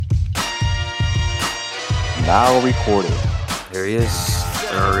Now recorded. There he is.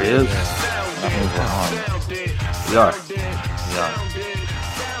 There he is. Nothing's wrong. We are. We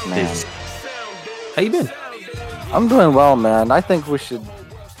are. Man, How you been? I'm doing well, man. I think we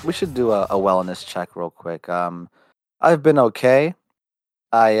should do a wellness check real quick. I've been okay.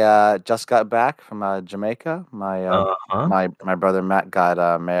 I just got back from Jamaica. Uh-huh. My brother Matt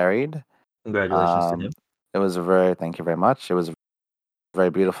got married. Congratulations to Um, him. it was thank you very much. It was very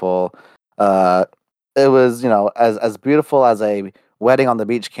beautiful. Uh, it was as beautiful as a wedding on the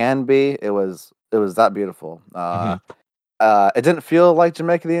beach can be. It was that beautiful. Mm-hmm. It didn't feel like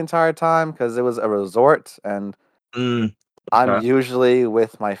Jamaica the entire time because it was a resort, and Mm. I'm Okay. usually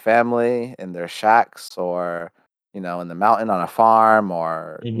with my family in their shacks or, in the mountain on a farm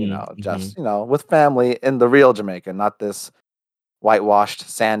or, Mm-hmm. Mm-hmm. just, with family in the real Jamaica, not this whitewashed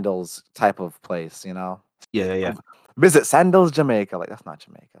sandals type of place. Yeah, yeah. Visit Sandals, Jamaica. Like, that's not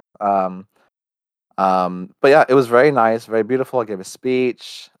Jamaica. But yeah, it was very nice, very beautiful. I gave a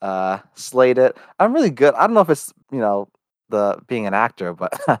speech, slayed it. I'm really good. I don't know if it's, the being an actor,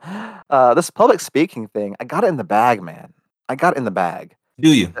 but this public speaking thing, I got it in the bag, man. I got it in the bag.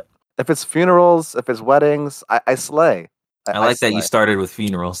 Do you? If it's funerals, if it's weddings, I slay. I I like that you slay. started with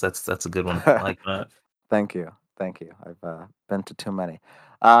funerals. That's a good one. I like that. Thank you. Thank you. I've been to too many.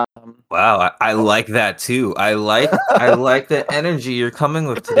 Um, Wow, I like that too. I like the energy you're coming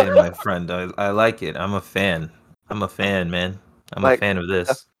with today, my friend. I like it. I'm a fan. I'm a fan, man. I'm a like, fan of uh,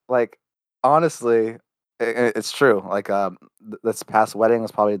 this. like, honestly, it's true. Like, this past wedding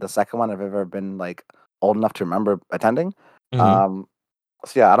was probably the second one I've ever been like old enough to remember attending. Mm-hmm. Um,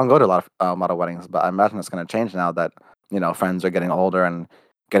 so yeah, I don't go to a lot of weddings, but I imagine it's going to change now that friends are getting older and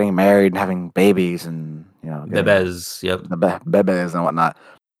getting married and having babies and getting Bebes. Yep. the bebes and whatnot.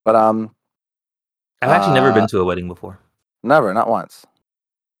 But I've actually never uh, been to a wedding before. never, not once.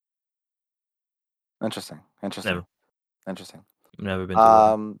 Interesting, interesting, Never. interesting. Never been to a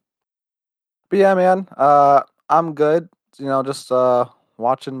wedding. Um, but yeah, man, I'm good. Just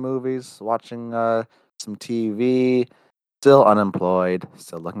watching movies, watching some TV. Still unemployed,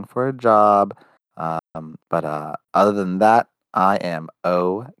 still looking for a job. But other than that, I am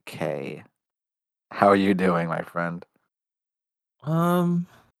okay. How are you doing, my friend? Um,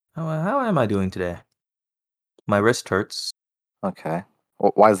 how am I doing today? My wrist hurts. Okay.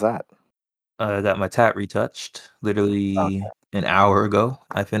 Why is that? I got my tat retouched Okay. literally an hour ago.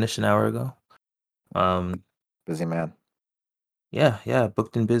 I finished an hour ago. Um, Busy man. yeah, yeah,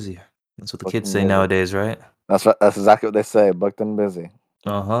 booked and busy. That's what the Booked kids and say busy. nowadays, right? That's exactly what they say. Booked and busy.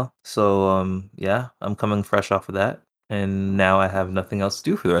 Uh-huh. So, yeah, I'm coming fresh off of that, and now I have nothing else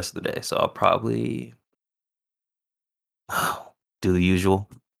to do for the rest of the day. So I'll probably do the usual,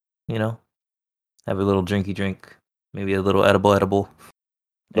 you know, have a little drinky drink, maybe a little edible, and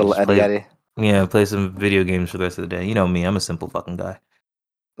Little just Eddie play, Eddie. yeah, play some video games for the rest of the day. You know me, I'm a simple fucking guy.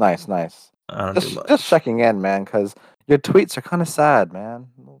 Nice, nice. I don't do Just much. checking in, man, because your tweets are kind of sad, man.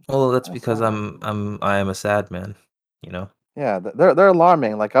 Well, that's Kind of because sad. I am a sad man, you know. Yeah, they're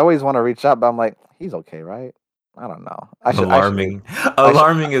alarming. Like I always want to reach out, but I'm like, he's okay, right? I don't know. I should read. Alarming. I should,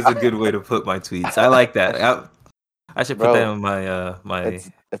 Alarming is a good way to put my tweets. I like I that. should, I should put that bro. in my my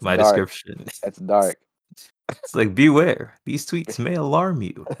It's my dark. description. It's dark. It's like beware. These tweets may alarm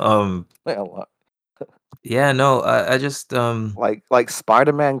you. Like, a lot. Yeah, no, I just Like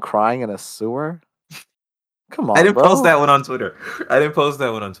Spider-Man crying in a sewer. Come I on, didn't post bro. that one on Twitter. I didn't post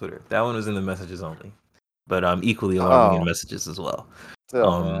that one on Twitter. That one was in the messages only. But equally alarming in Oh, messages as well. still,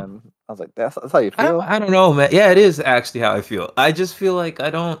 Um man. I was like, that's how you feel. I don't know, man. Yeah, it is actually how I feel. I just feel like I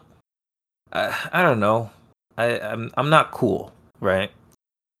don't know. I'm not cool, right?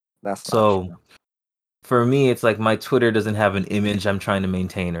 That's not So true. for me, it's like my Twitter doesn't have an image I'm trying to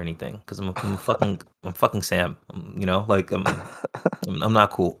maintain or anything because I'm fucking Sam, you know, like I'm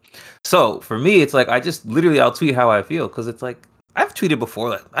not cool. So for me, it's like I just literally I'll tweet how I feel because it's like I've tweeted before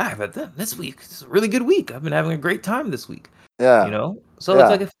like I've had this week. It's a really good week. I've been having a great time this week, you Yeah, know. So it's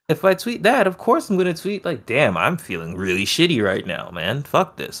like yeah. if I tweet that, of course I'm gonna tweet like, damn, I'm feeling really shitty right now, man.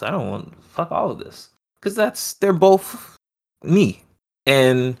 Fuck this. I don't want fuck all of this because they're both me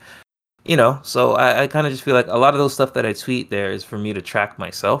and so I kind of just feel like a lot of those stuff that I tweet there is for me to track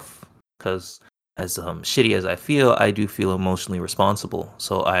myself because as shitty as I feel, I do feel emotionally responsible.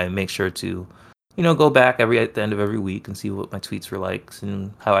 So I make sure to, go back at the end of every week and see what my tweets were like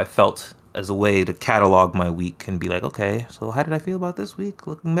and how I felt as a way to catalog my week and be like, okay, so how did I feel about this week?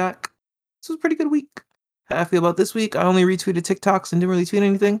 Looking back, this was a pretty good week. How I feel about this week? I only retweeted TikToks and didn't really tweet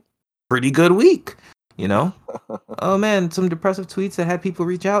anything. Pretty good week, you know? Oh man, some depressive tweets that had people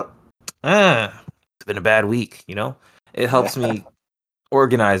reach out it's been a bad week, It helps Yeah. me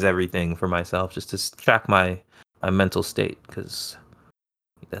organize everything for myself just to track my mental state because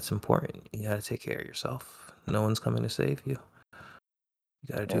that's important. You gotta take care of yourself. No one's coming to save you.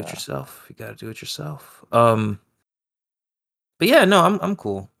 You gotta do it Yeah. yourself. You gotta do it yourself. But yeah, no, I'm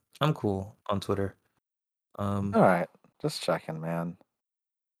cool. I'm cool on Twitter. Um, All right. Just checking, man.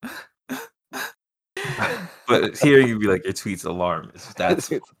 but hearing you be like your tweets alarm is it's,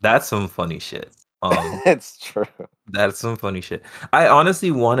 that's some funny shit. it's true. That's some funny shit. I honestly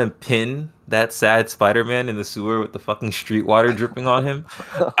want to pin that sad Spider-Man in the sewer with the fucking street water dripping on him.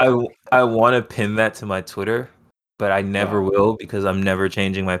 I want to pin that to my Twitter, but I never Oh, will because I'm never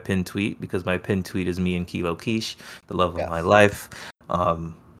changing my pinned tweet because my pinned tweet is me and Kilo Quiche, the love of my yes. life.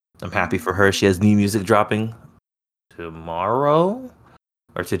 Um, I'm happy for her. She has new music dropping tomorrow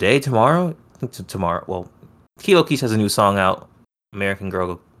or today, tomorrow. I think tomorrow. Well, Kilo Quiche has a new song out. American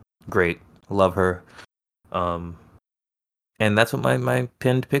Girl, great, love her. Um, and that's what my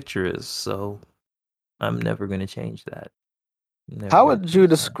pinned picture is. So I'm never gonna change that. Never How gonna would you change that.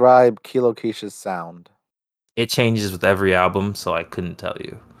 describe Kilo Keisha's sound? It changes with every album, so I couldn't tell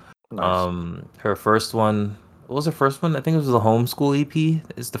you. Nice. Her first one. What was her first one? I think it was the Homeschool EP.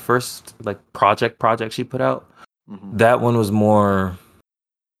 It's the first like project she put out. Hmm. That one was more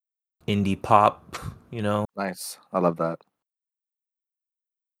indie pop, you know. Nice. I love that.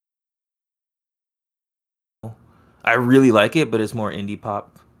 I really like it, but it's more indie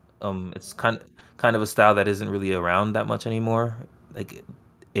pop. It's kind of a style that isn't really around that much anymore. Like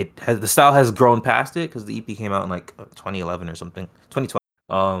it has the style has grown past it because the EP came out in like 2011 or something,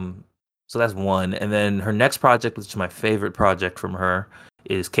 2012. So that's one, and then her next project, which is my favorite project from her,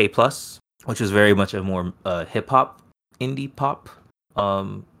 is K Plus, which is very much a more hip hop indie pop.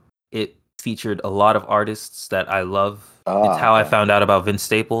 It featured a lot of artists that I love. It's Oh, how I okay. found out about Vince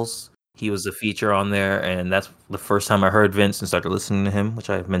Staples. He was a feature on there, and that's the first time I heard Vince and started listening to him, which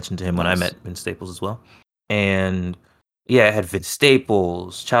I mentioned to him when I Nice. met Vince Staples as well. And yeah, it had Vince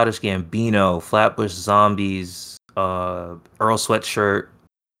Staples, Childish Gambino, Flatbush Zombies, Earl Sweatshirt.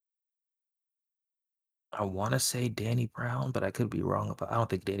 I want to say Danny Brown, but I could be wrong about. I don't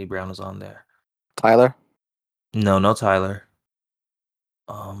think Danny Brown was on there. Tyler? No, no Tyler.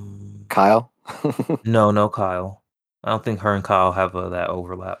 Um, Kyle? no Kyle. I don't think her and Kyle have that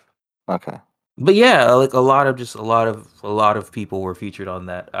overlap. Okay. But yeah, like a lot of people were featured on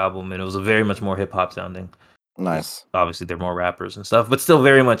that album, and it was a very much more hip hop sounding. Because Nice. obviously they're more rappers and stuff, but still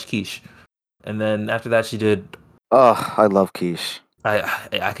very much quiche. And then after that, she did. Oh, I love quiche.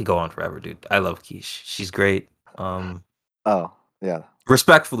 I could go on forever, dude. I love quiche. She's great. Um, Oh, yeah.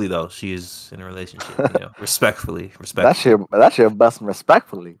 Respectfully though, she is in a relationship. Respectfully, That's your best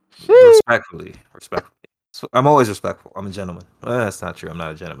respectfully. respectfully. So I'm always respectful. I'm a gentleman. Well, that's not true. I'm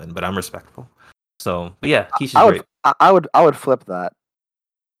not a gentleman, but I'm respectful. So, but yeah, Keisha's great. I would flip that.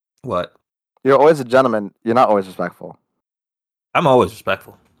 What? You're always a gentleman. You're not always respectful. I'm always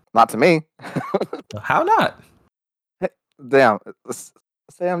respectful. Not to me. How not? Damn,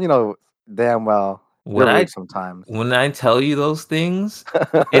 Sam. Damn well When you're rude I sometimes. when I tell you those things,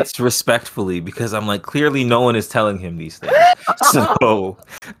 it's respectfully because I'm like clearly no one is telling him these things. So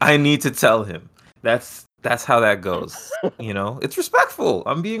I need to tell him. That's how that goes. It's respectful.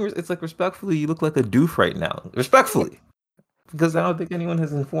 It's like respectfully. You look like a doof right now. Respectfully, because I don't think anyone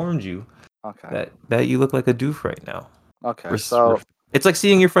has informed you Okay. that you look like a doof right now. Okay. Res- So res- it's like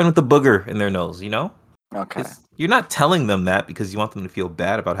seeing your friend with a booger in their nose. okay. You're not telling them that because you want them to feel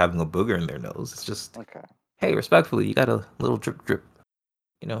bad about having a booger in their nose. It's just, Okay. hey, respectfully, you got a little drip, drip.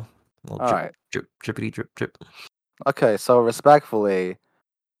 A little All drip, right. drip, drippity, drip, drip. Okay. So respectfully,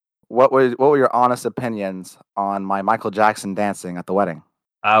 what were your honest opinions on my Michael Jackson dancing at the wedding?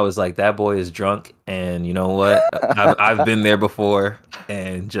 I was like, that boy is drunk, and you know what? I've been there before,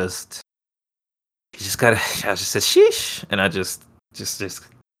 and he just gotta. I just said sheesh, and I just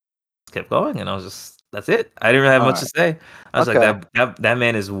kept going, and I was just that's it. I didn't really have All much to right. say. I was like, Okay. that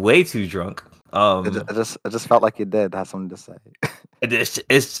man is way too drunk. It just felt like you did have something to say.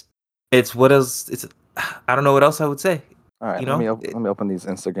 It's what else? I don't know what else I would say. All right. You Let know, me let me open these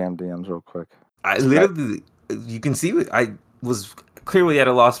Instagram DMs real quick. I This guy. literally, you can see it. I was clearly at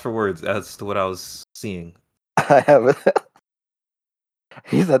a loss for words as to what I was seeing. I have it.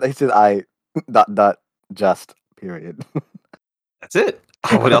 He said I dot dot just period. That's it.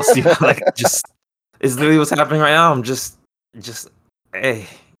 What else do you like? Just it's literally what's happening right now. I'm just, hey,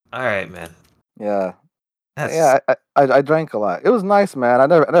 all right, man. Yeah. That's Yeah, I drank a lot. It was nice, man. I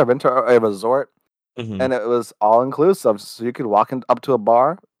never been to a resort, mhm. and it was all inclusive. So you could walk up to a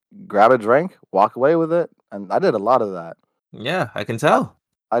bar, grab a drink, walk away with it, and I did a lot of that. Yeah, I can I, tell.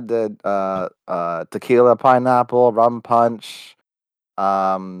 I did tequila, pineapple, rum punch,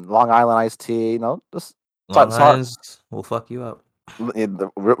 Long Island iced tea. Just Long sorry, Island's will fuck you up.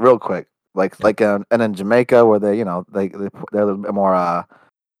 real quick. Yeah. And in Jamaica where they're a little bit more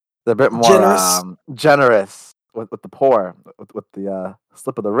they're a bit more Generous. generous with the poor with the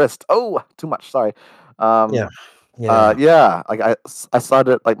slip of the wrist. Oh, too much. Sorry. Um, Yeah. Yeah. yeah. I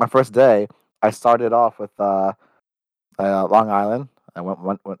started like my first day. I started off with Long Island. I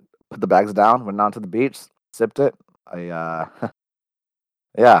went put the bags down, went down to the beach, sipped it. I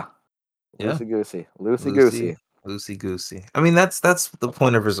yeah, Yeah. loosey Lucy. goosey. Loosey goosey. I mean, that's the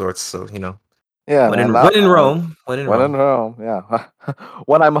point of resorts. So Yeah, when man. in That when in Rome, when in when in Rome. Rome, yeah.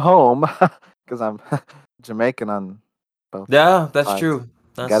 When I'm home, because I'm Jamaican on both Yeah, that's sides. true.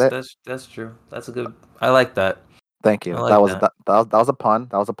 Get it? That's true. That's a good. I like that. Thank I you. like that. That was a pun.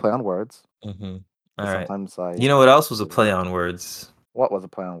 That was a play on words. Mm-hmm. All 'Cause right. sometimes I You know what else was a do that. play on words? What was a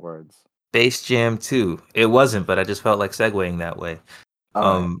play on words? Space Jam 2. It wasn't, but I just felt like segueing that way. All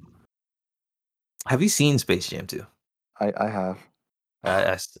right. Um, have you seen Space Jam 2? I have.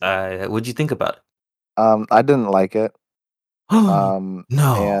 What'd you think about I didn't like it. it? No.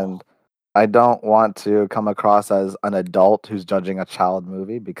 And I don't want to come across as an adult who's judging a child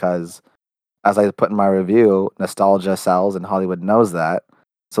movie because, as I put in my review, nostalgia sells and Hollywood knows that.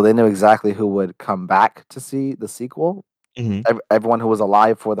 So they knew exactly who would come back to see the sequel. Hmm. Everyone who was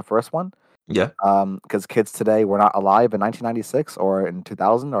alive for the first one. Yeah. Because kids today were not alive in 1996 or in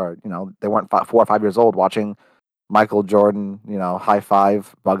 2000, or they weren't 4 or 5 years old watching Michael Jordan, high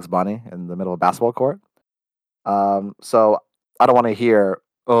five Bugs Bunny in the middle of a basketball court. So I don't want to hear,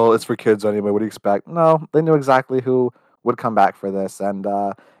 "Oh, it's for kids anyway. What do you expect?" No, they knew exactly who would come back for this, and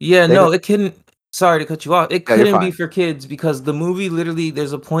Yeah, they no, didn't. it couldn't. Sorry to cut you off. It Yeah, you're couldn't be fine. for kids because the movie literally,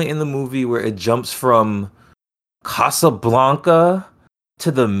 there's a point in the movie where it jumps from Casablanca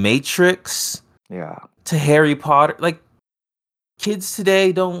to the Matrix Yeah, to Harry Potter. Like, kids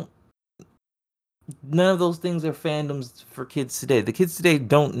today don't, none of those things are fandoms for kids today. The kids today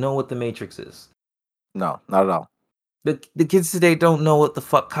don't know what the Matrix is. no, not at all, The kids today don't know what the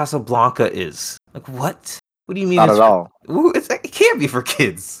fuck Casablanca is. Like, what? What do you mean not at it's for, all, ooh, it can't be for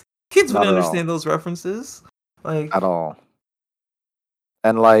kids. Kids would not at all, understand those references. Like, at all.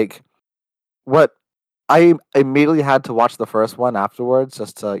 And like, what I immediately had to watch the first one afterwards,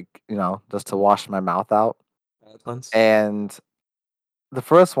 just to just to wash my mouth out. Cleanse. And the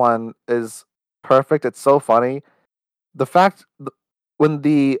first one is perfect. It's so funny. The fact when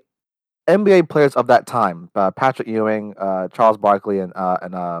the NBA players of that time, Patrick Ewing, Charles Barkley,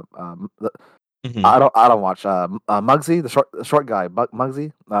 Mhm. I don't watch Muggsy, the short guy,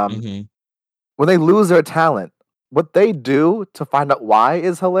 Muggsy. Mhm. When they lose their talent, what they do to find out why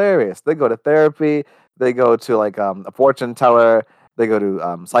is hilarious. They go to therapy. They go to like a fortune teller. They go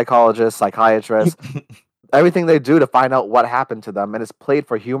to psychologists, psychiatrists. Everything they do to find out what happened to them, and it's played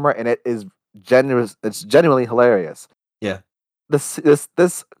for humor, and it is generous. It's genuinely hilarious. Yeah.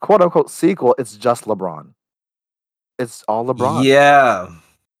 This quote unquote sequel, it's just LeBron. It's all LeBron. Yeah.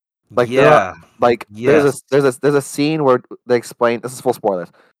 Like there are Yeah. there's Yes. a scene where they explain, this is full spoilers.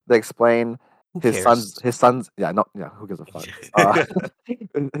 They explain Who cares? his son's yeah, no, yeah, who gives a fuck.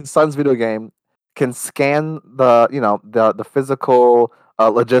 His son's video game can scan the physical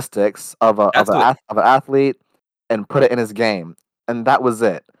logistics That's what of an athlete and put it in his game. And that was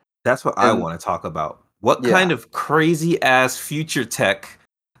it. that's what I And want to talk about. What yeah. kind of crazy ass future tech,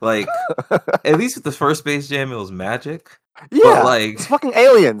 like, at least with the first Space Jam it was magic, but Yeah, like, it's fucking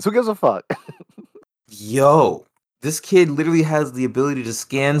aliens. Who gives a fuck? yo, this kid literally has the ability to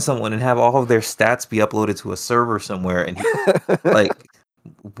scan someone and have all of their stats be uploaded to a server somewhere, and like,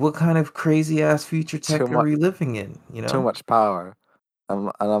 what kind of crazy ass future Too tech are much we living in, too much power.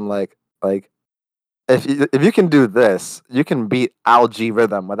 And I'm like if you can do this, you can beat Algae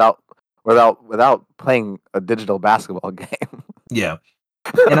Rhythm without playing a digital basketball game. Yeah.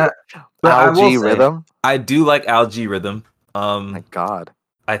 And but I will Algae say, Rhythm? I do like Algae Rhythm. My God.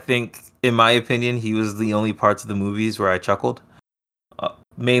 I think, in my opinion, he was the only parts of the movies where I chuckled,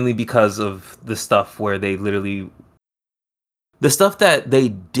 mainly because of the stuff where they literally, the stuff that they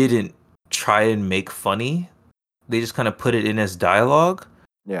didn't try and make funny, they just kind of put it in as dialogue,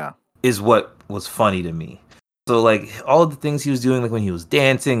 Yeah. is what was funny to me. So like all of the things he was doing, like when he was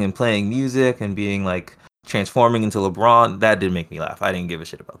dancing and playing music and being like transforming into LeBron, that did make me laugh. I didn't give a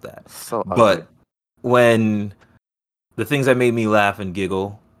shit about that. So ugly. But when the things that made me laugh and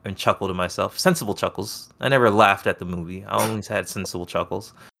giggle and chuckle to myself, sensible chuckles. I never laughed at the movie. I always had sensible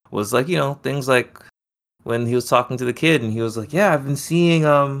chuckles. Was like, things like when he was talking to the kid and he was like, "Yeah, I've been seeing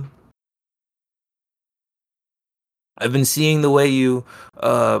the way you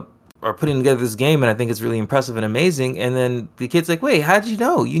are putting together this game, and I think it's really impressive and amazing. And then the kid's like, "Wait, how'd you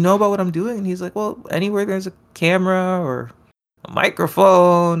know? You know about what I'm doing?" And he's like, "Well, anywhere there's a camera or a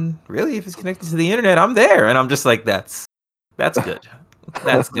microphone, really, if it's connected to the internet, I'm there." And I'm just like, "That's good.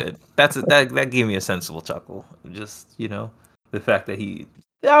 That's good. That gave me a sensible chuckle. Just the fact that the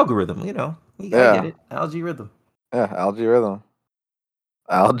algorithm, I get Yeah, it, algae rhythm. yeah, algae rhythm,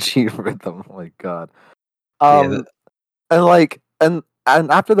 algae rhythm. Oh my god. But yeah, Um, and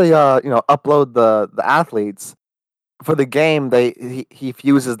and after they upload the athletes for the game, he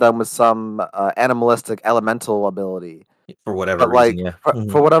fuses them with some animalistic elemental ability, for whatever but reason, like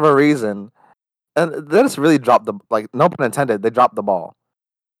yeah. for whatever reason, and they just really dropped the no pun intended. They dropped the ball.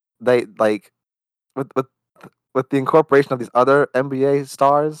 They like with with with the incorporation of these other NBA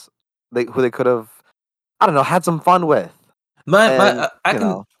stars, who they could have, I don't know, had some fun with. My And,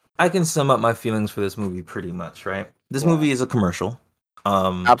 I can sum up my feelings for this movie pretty much, right? This yeah, movie is a commercial.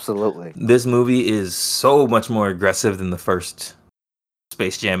 Um, absolutely. this movie is so much more aggressive than the first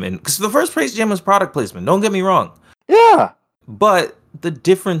Space Jam, and because the first Space Jam was product placement. Don't get me wrong, Yeah, but the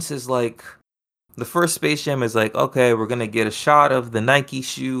difference is like the first Space Jam is like, okay, we're gonna get a shot of the Nike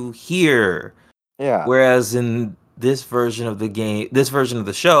shoe here, yeah, whereas in this version of the game, this version of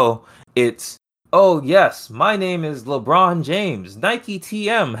the show, it's oh yes, my name is LeBron James. Nike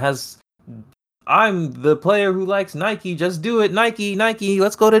TM has I'm the player who likes Nike. Just do it, Nike, Nike.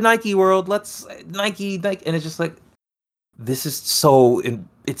 Let's go to Nike World. Let's Nike, Nike, and it's just like this is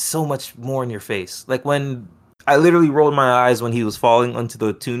it's so much more in your face. Like when I literally rolled my eyes when he was falling onto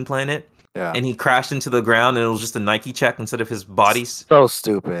the Toon Planet, yeah. and he crashed into the ground, and it was just a Nike check instead of his body's. So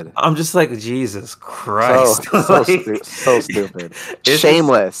stupid. I'm just like Jesus So Christ, like so stupid. it's just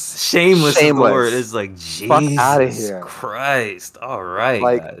Shameless. shameless is the word. Shameless. It's like Fuck out of Jesus here. Christ. All right,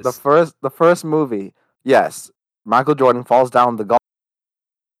 Like guys. the first movie, yes, Michael Jordan falls down the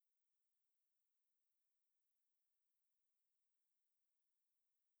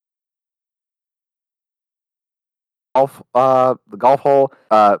the golf hole.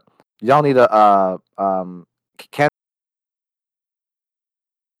 Y'all need a can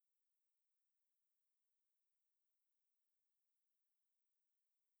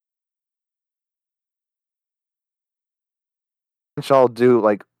y'all do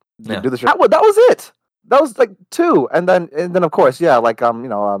like Yeah. do this? That was it. That was like two, and then of course, yeah, like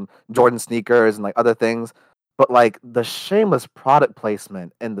Jordan sneakers and like other things, but like the shameless product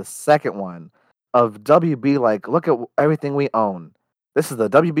placement in the second one of WB, like look at everything we own. This is the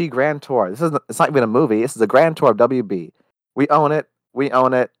WB Grand Tour. It's not even a movie. This is the Grand Tour of WB. We own it. We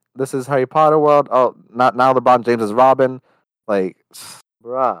own it. This is Harry Potter world. Oh, not now. LeBron James is Robin. Like,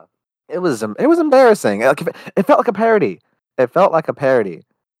 bruh, it was embarrassing. Like, it felt like a parody. It felt like a parody,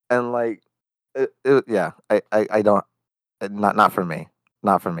 and like yeah, I don't, not for me,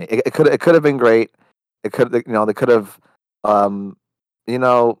 not for me. It could have been great. It could, they could have um you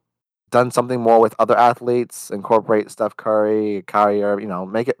know done something more with other athletes, incorporate Steph Curry, Kyrie,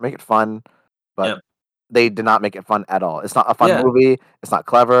 make it fun, but Yeah. they did not make it fun at all. It's not a fun Yeah. movie. It's not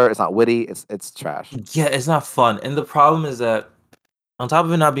clever. It's not witty. It's trash. Yeah, it's not fun. And the problem is that on top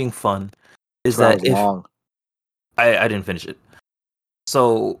of it not being fun, is 2 hours that if long. I didn't finish it.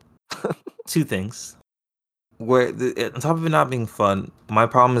 So two things. On top of it not being fun, my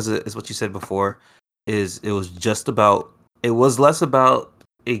problem is what you said before, is it was less about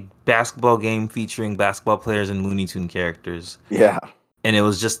a basketball game featuring basketball players and Looney Tune characters, Yeah, and it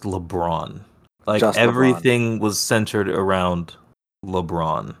was just LeBron. Like just LeBron. everything was centered around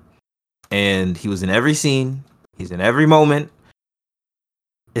LeBron. And he was in every scene, he's in every moment.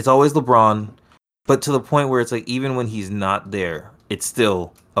 It's always LeBron, but to the point where it's like even when he's not there, it's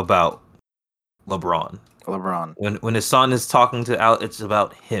still about LeBron. LeBron. When his son is talking to Al, it's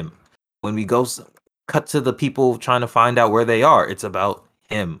about him. When we cut to the people trying to find out where they are, it's about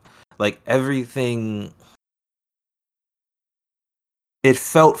him. Like everything, it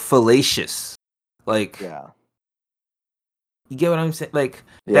felt fallacious. Like Yeah, you get what I'm saying? Like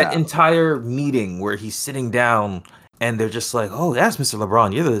that yeah. entire meeting where he's sitting down and they're just like, "Oh, that's Mr.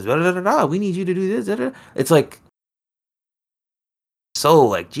 LeBron. You're the da, da, da, da. We need you to do this." Da, da. It's like so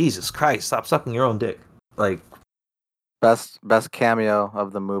like Jesus Christ, stop sucking your own dick. Like Best cameo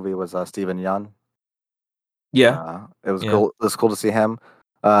of the movie was Steven Yeun. yeah, It was yeah. cool. It was cool to see him.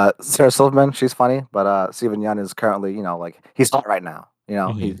 Sarah Silverman, she's funny, but Steven Yeun is currently, like he's hot right now.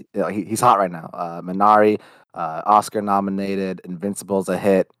 Hmm. He's hot right now. Minari, Oscar nominated. Invincible's a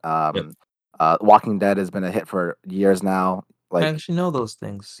hit. Yep. Walking Dead has been a hit for years now. I Like, actually know those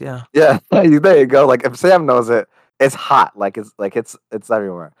things. Yeah. yeah, there you go. Like if Sam knows it, it's hot. Like it's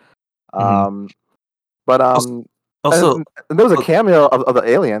everywhere. Hmm. Um, but Also, and there was a oh, cameo of the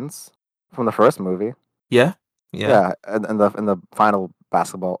aliens from the first movie. yeah, yeah, Yeah, in the final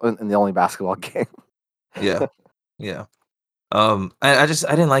basketball in the only basketball game. yeah, yeah. I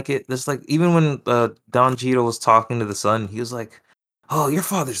didn't like it. This like even when Don Cheadle was talking to the son, he was like, "Oh, your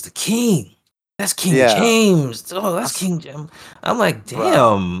father's the king. That's King Yeah, James. Oh, that's that's King James." I'm like, bro.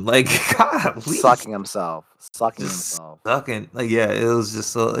 damn, like God, please, Sucking just himself. sucking. Like, yeah, it was just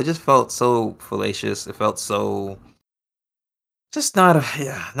so. It just felt so fallacious. It felt so just not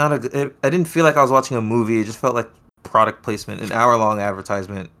a not a. I didn't feel like I was watching a movie. It just felt like product placement, an hour-long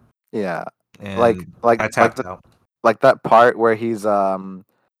advertisement, Yeah, like and like I like tapped the out. like that part where he's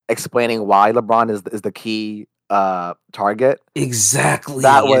explaining why LeBron is the key target. That Exactly,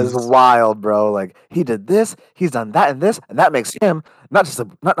 and was wild, bro. Like he did this, he's done that and that makes him not just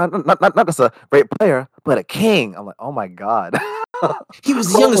a great player, but a king. I'm like, oh my god. he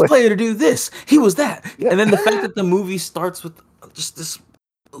was the youngest Holy player to do this. He was that. yeah. And then the fact that the movie starts with just this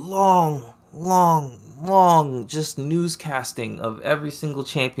long, just newscasting of every single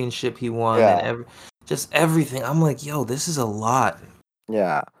championship he won and Yeah. every just everything. I'm like, yo, this is a lot.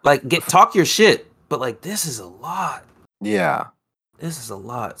 Yeah. Like, get talk your shit, but like, this is a lot. Yeah. This is a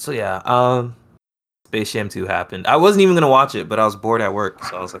lot. So yeah, Space Jam 2 happened. I wasn't even gonna watch it, but I was bored at work,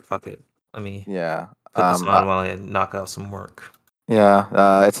 so I was like, fuck it. Let me Yeah. put this on while I knock out some work.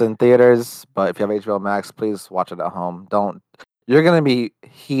 Yeah, it's in theaters, but if you have HBO Max, please watch it at home. Don't. You're gonna be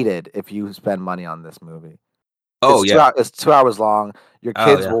heated if you spend money on this movie. Oh yeah. It's 2 hours long. Your Oh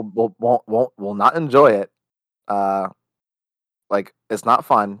kids yeah. will not enjoy it. Uh, like it's not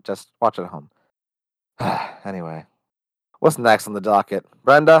fun. Just watch it at home. Anyway, what's next on the docket?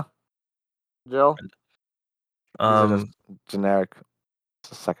 Brenda, Jill. These are just Um, generic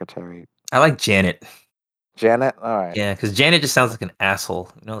secretary. I like Janet. Janet. All right. Yeah, because Janet just sounds like an asshole.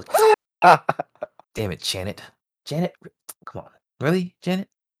 You know, like, damn it, Janet. Janet, come on. Really, Janet?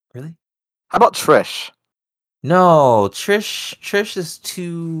 Really? How about Trish? No, Trish is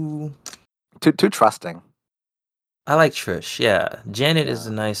too. Too trusting. I like Trish. Yeah, Janet is a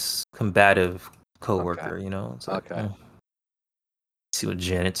Yeah. nice combative Okay. coworker. You know, it's like, Okay. see what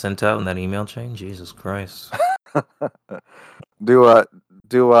Janet sent out in that email chain. Jesus Christ. Do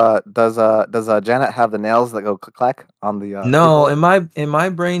does Janet have the nails that go click clack on the No, keyboard? in my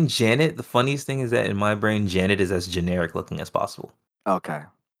brain, Janet. The funniest thing is that in my brain, Janet is as generic looking as possible. Okay,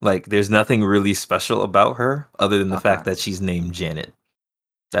 Like, there's nothing really special about her other than the okay, fact that she's named Janet.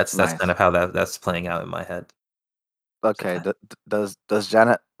 That's kind nice. of how that's playing out in my head. So, Okay, does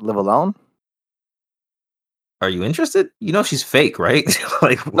Janet live alone? are you interested? You know she's fake, right?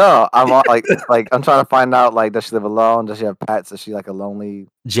 Like, No, like I'm trying to find out like does she live alone? Does she have pets? Is she like a lonely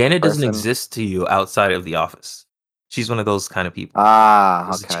Janet doesn't person? exist to you outside of the office. She's one of those kind of people. Ah,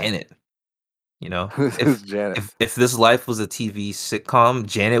 This is okay. Janet, you know? Who's Janet? If this life was a TV sitcom,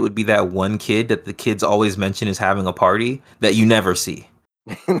 Janet would be that one kid that the kids always mention is having a party that you never see.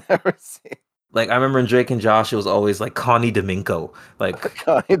 Never seen. Like, I remember in Drake and Josh, it was always like Connie Domingo. Like,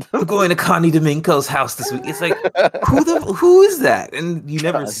 Kind I'm of. going to Connie Domingo's house this week. It's like, who is that? And you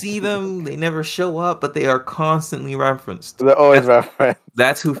never God, see them. They never show up, but they are constantly referenced. they're always That's referenced.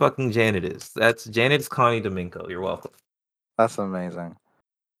 that's who fucking Janet is. That's Janet's Connie Domingo. You're welcome. That's amazing.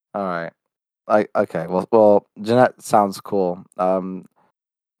 All right. Okay. Jeanette sounds cool.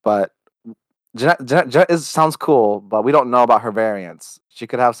 But Jeanette is sounds cool, but we don't know about her variants. She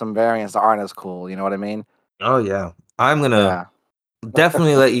could have some variants that aren't as cool. You know what I mean? Oh yeah. I'm gonna Yeah.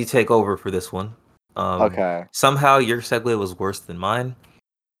 definitely let you take over for this one. Okay. Somehow your segue was worse than mine.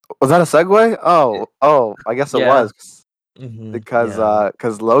 Was that a segue? It- Oh, I guess it yeah. was because Yeah.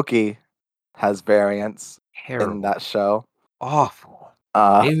 Loki has variants in Terrible. that show. Awful.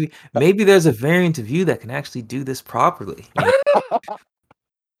 Uh, Maybe there's a variant of you that can actually do this properly.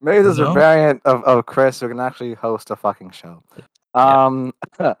 maybe You there's a know? variant of Chris who can actually host a fucking show. Yeah. Um,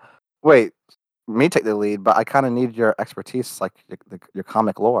 wait, me take the lead, but I kind of need your expertise, like your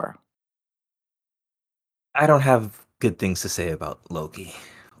comic lore. I don't have good things to say about Loki.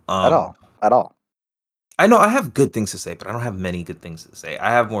 At Um, all. At all. I know I have good things to say, but I don't have many good things to say.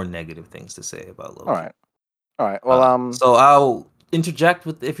 I have more negative things to say about All Loki. right. All right. Well, So I'll interject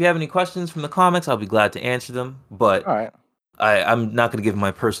with if you have any questions from the comics, I'll be glad to answer them. But all right. I'm not going to give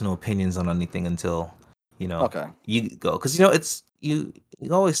my personal opinions on anything until Okay. you go because it's you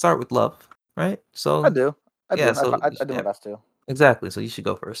always start with love, right? I So do. I yeah, do. so I do my yeah, best to. exactly. So you should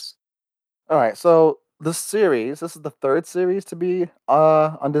go first. All right. So this is the third series to be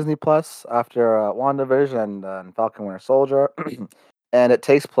on Disney Plus after WandaVision and Falcon Winter Soldier, and it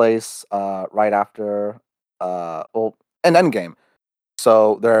takes place right after an Endgame.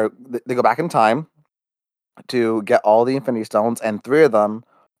 So they go back in time to get all the Infinity Stones, and 3 of them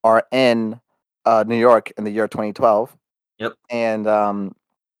are in New York in the year 2012, Yep. and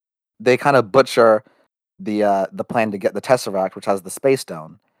they kind of butcher the plan to get the Tesseract, which has the Space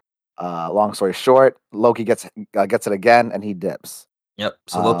Stone. Long story short, Loki gets it again, and he dips. Yep.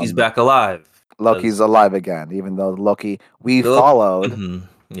 So Loki's Um, back alive Loki's because alive again, even though Loki we the Loki. followed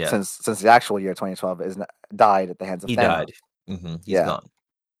Yeah, since the actual year 2012 died at the hands of he Thanos. died. He's Yeah.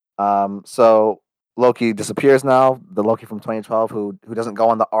 gone. So Loki disappears now. The Loki from 2012 who doesn't go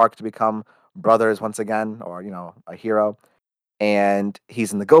on the arc to become brothers once again, or a hero, and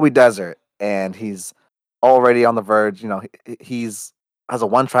he's in the Gobi Desert, and he's already on the verge. He's has a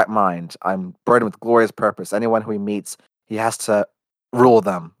one-track mind. I'm burdened with glorious purpose. Anyone who he meets, he has to rule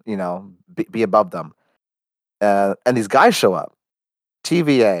them. Be above them. And these guys show up.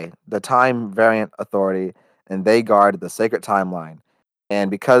 TVA, the Time Variant Authority, and they guard the sacred timeline. And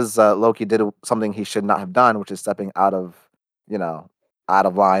because Loki did something he should not have done, which is stepping you know, out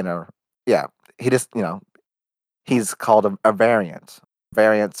of line, or yeah, he just, he's called a variant.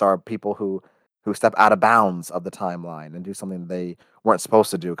 Variants are people who step out of bounds of the timeline and do something they weren't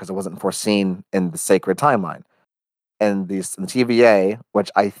supposed to do because it wasn't foreseen in the sacred timeline. And the TVA, which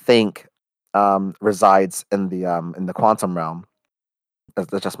I think resides in the quantum realm,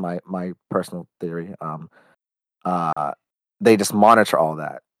 that's just my personal theory. Uh, they just monitor all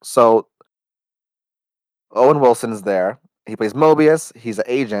that. So Owen Wilson's there. He plays Mobius. He's an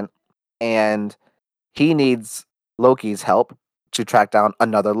agent, and he needs Loki's help to track down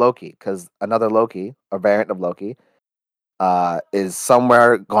another Loki because another Loki, a variant of Loki, is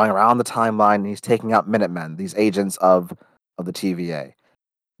somewhere going around the timeline. And he's taking out Minutemen, these agents of the TVA.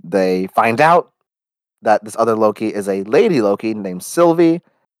 They find out that this other Loki is a lady Loki named Sylvie,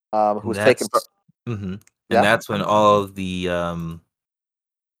 who And was taken. hmm and Yeah, that's when all of the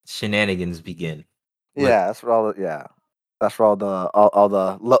shenanigans begin. With yeah, that's where all the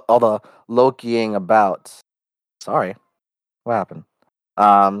Lokiing about. Sorry, what happened?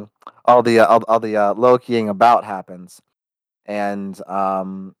 All the Lokiing about happens, and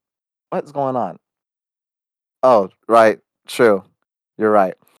what's going on? Oh, right, true, you're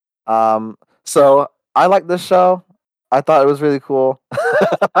right. So I like this show. I thought it was really cool.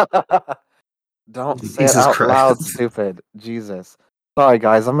 Don't say it Jesus out loud, Christ. stupid. Jesus. Sorry,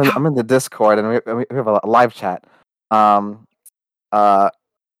 guys. I'm in the Discord, and we have a live chat. Um.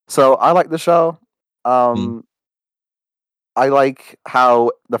 So I like the show. Mm, Um. I like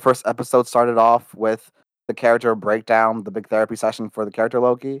how the first episode started off with the character breakdown, the big therapy session for the character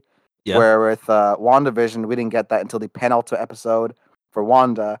Loki. yeah. Where with WandaVision, we didn't get that until the penultimate episode for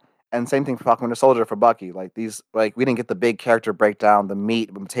Wanda, and same thing for Falcon Winter Soldier for Bucky. Like we didn't get the big character breakdown, the meat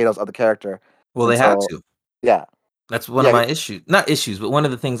and potatoes of the character Well, they had until to. yeah, That's one of yeah. my issues. Not issues, but one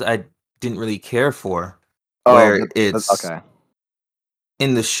of the things I didn't really care for, Oh, where it's okay.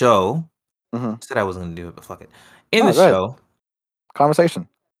 in the show. Hmm. I said I wasn't gonna do it, but fuck it. In No, the good show, conversation.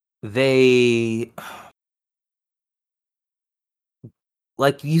 they,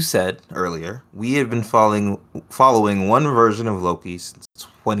 like you said earlier, we have been following one version of Loki since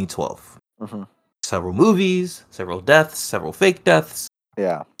 2012. Hmm. Several movies, several deaths, several fake deaths,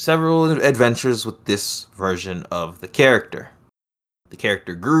 Yeah, several adventures with this version of the character. The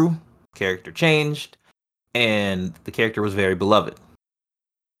character grew, character changed, and the character was very beloved.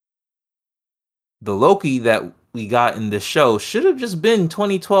 The Loki that we got in this show should have just been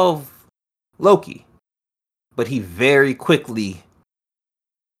 2012 Loki, but he very quickly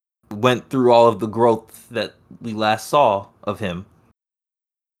went through all of the growth that we last saw of him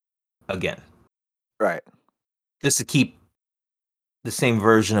again, right. just to keep the same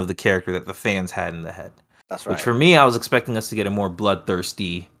version of the character that the fans had in the head. That's Which right. for me, I was expecting us to get a more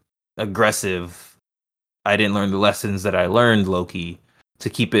bloodthirsty, aggressive, I didn't learn the lessons that I learned Loki, to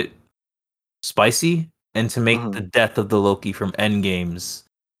keep it spicy and to make Hmm. the death of the Loki from Endgame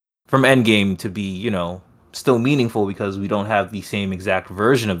to be, still meaningful because we don't have the same exact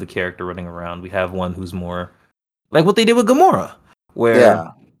version of the character running around. We have one who's more like what they did with Gamora, where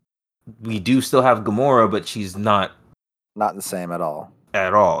Yeah, we do still have Gamora, but she's not not the same at all.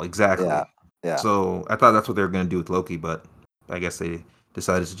 at all Yeah, exactly. yeah. So I thought that's what they were going to do with Loki, but I guess they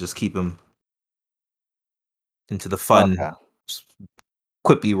decided to just keep him into the fun, Okay,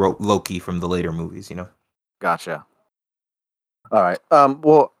 quippy Loki from the later movies. gotcha. All right.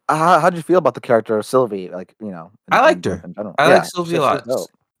 Well, how'd you feel about the character of Sylvie? Like, I liked her. in general. I like Yeah, Sylvie a she's lot. dope.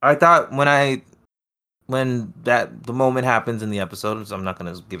 I thought when the moment happens in the episode, so I'm not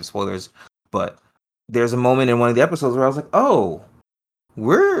gonna give spoilers, but there's a moment in one of the episodes where I was like, oh,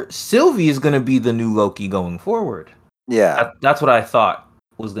 Sylvie is gonna be the new Loki going forward. Yeah. That's what I thought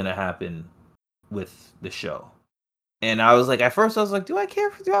was gonna happen with the show. And I was like, at first I was like, do I care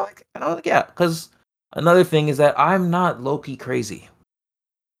for do I like it? And I was like, yeah, because another thing is that I'm not Loki crazy,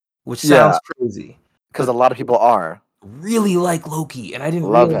 which Yeah, sounds crazy, because but a lot of people people are really like Loki, and I didn't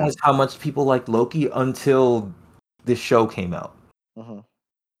love realize him. how much people liked Loki until this show came out, Hmm.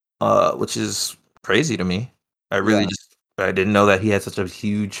 which is crazy to me. Yeah, I didn't know that he had such a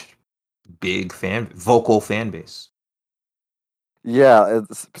huge, vocal fan base. yeah,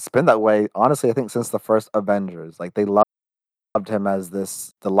 it's been that way. Honestly, I think since the first Avengers, like they loved him as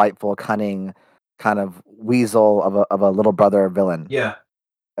this delightful, cunning kind of weasel of a little brother villain. Yeah,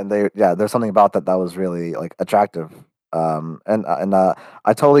 And yeah, there's something about that that was really like attractive. And I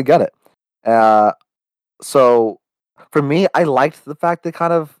totally get it. Uh, so for me, I liked the fact that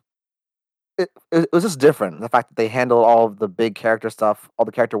kind of it was just different. The fact that they handled all of the big character stuff, all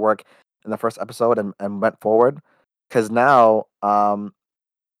the character work in the first episode, and went forward. Because now,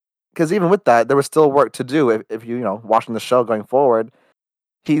 because even with that, there was still work to do. If you watching the show going forward,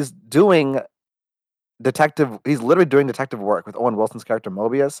 he's doing detective. He's literally doing detective work with Owen Wilson's character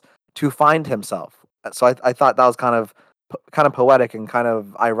Mobius to find himself. So I thought that was kind of poetic and kind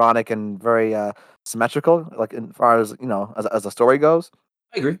of ironic and very symmetrical, like in far as as the story goes.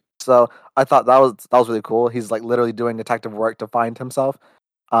 I agree. So I thought that was really cool. He's like literally doing detective work to find himself.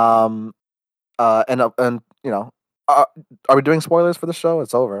 Um, and uh, are we doing spoilers for the show?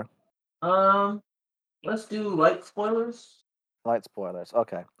 It's over. Um, let's do light spoilers. Light spoilers.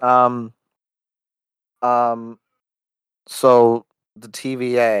 Okay. Um. So the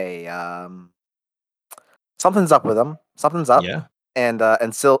TVA. Something's up with him. Something's up, Yeah.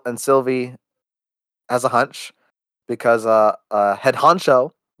 and Sylvie has a hunch because head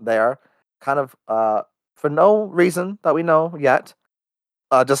honcho there kind of for no reason that we know yet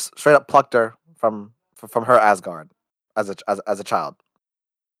just straight up plucked her from her Asgard as a child.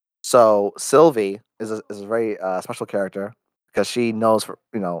 So Sylvie is a very special character because she knows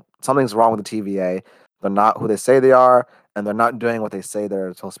something's wrong with the TVA. They're not who they say they are, and they're not doing what they say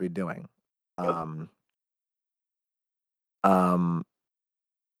they're supposed to be doing. Yep. Um, um,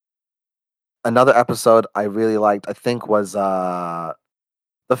 Another episode I really liked, I think, was the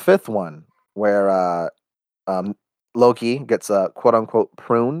fifth one where um, Loki gets quote unquote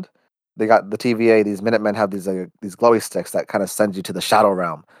pruned. They got the TVA. These Minutemen have these glowy sticks that kind of send you to the shadow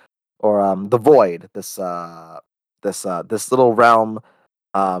realm or the void. This little realm,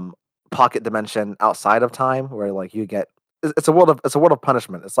 um, pocket dimension outside of time where like you get. It's a world of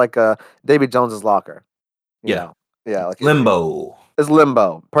punishment. It's like Davy Jones's locker. You Yeah. know, yeah, It's like limbo. it's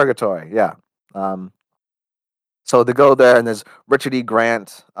limbo, purgatory. Yeah. Um, so they go there, and there's Richard E.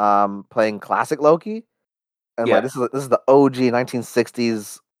 Grant playing classic Loki, and like Yeah. this is the OG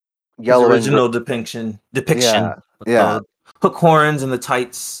 1960s His yellow and original depiction. yeah, yeah, Hook horns and the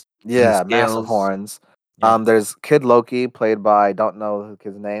tights and the yeah, massive scales. horns. Yeah. There's Kid Loki played by I don't know the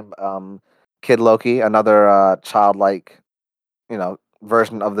kid's name. Kid Loki, another childlike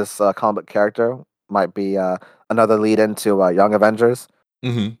version of this comic character, might be another lead into Young Avengers.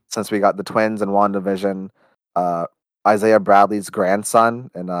 Mm-hmm. Since we got the twins and WandaVision, uh, Isaiah Bradley's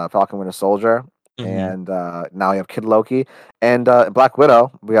grandson in Falcon Winter Soldier, Mm-hmm. and now we have Kid Loki and Black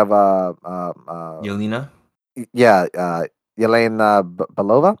Widow. We have Yelena. yeah, Yelena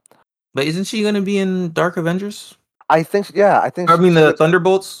Belova. But isn't she gonna be in Dark Avengers? I think I mean she the gets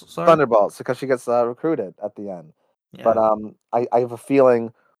Thunderbolts, sorry. Thunderbolts because she gets recruited at the end. But Yeah. I have a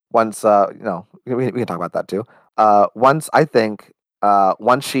feeling once we can talk about that too. Once I think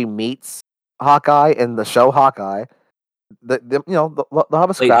once she meets Hawkeye in the show Hawkeye, they'll have a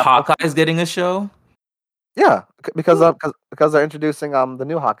Wait, scrap. Hawkeye's getting a show? Yeah, Who? because they're introducing the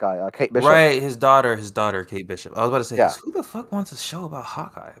new Hawkeye, Kate Bishop. Right, his daughter, Kate Bishop. I was about to say, Yeah, because who the fuck wants a show about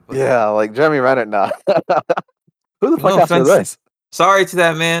Hawkeye? But yeah, like Jeremy Renner now. Who the fuck no asked for offense. this? Sorry to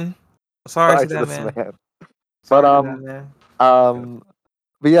that man. Sorry Sorry to to that this man. man. But Sorry to that man. Yeah. um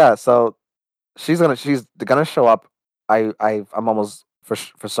but yeah, so she's gonna show up. I'm almost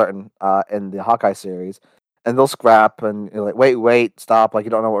for certain in the Hawkeye series, and they'll scrap and you're like wait stop, like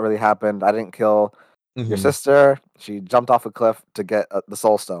you don't know what really happened. I didn't kill your Mm-hmm. sister. She jumped off a cliff to get the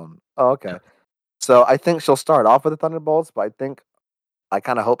Soul Stone. Oh, Yeah. okay. So I think she'll start off with the Thunderbolts, but I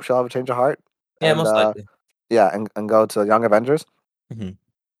kind of hope she'll have a change of heart Yeah, and most likely. yeah, and go to Young Avengers. Mm-hmm.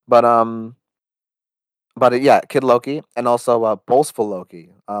 But yeah, Kid Loki and also Boastful Loki.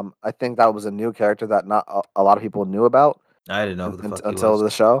 I think that was a new character that not a lot of people knew about I didn't know who the fuck he until was. the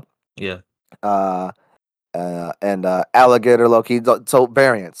show. Yeah. Uh, and Alligator Loki. So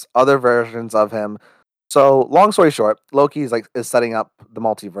variants, other versions of him. So, long story short, Loki is setting up the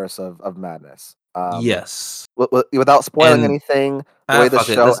multiverse of madness. Yes. Without spoiling And anything, the way the fuck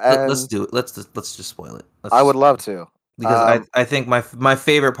it. show Let's ends, do it. Let's just spoil it. Let's I would just love to. because Um, I think my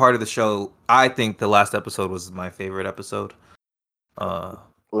favorite part of the show. I think the last episode was my favorite episode. Uh,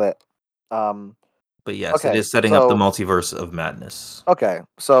 lit. Um, but yes, it okay, is setting up the so multiverse of madness.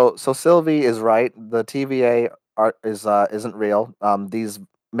 so Sylvie is right. The TVA art isn't real. These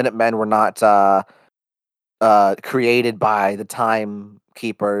Minutemen were not created by the Time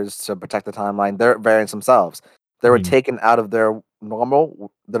Keepers to protect the timeline. They're variants themselves. They were Mhm. taken out of their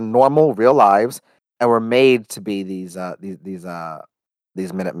normal real lives and were made to be these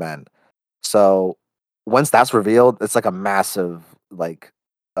Minutemen. So once that's revealed, it's like a massive like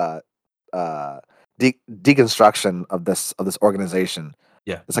uh uh deconstruction of this organization.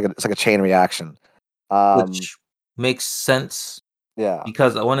 Yeah, It's like a chain reaction. Um which makes sense yeah.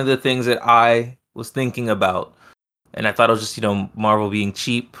 because one of the things that I was thinking about, and I thought it was just Marvel being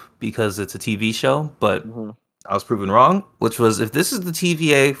cheap because it's a TV show, but Hmm. I was proven wrong. Which was if this is the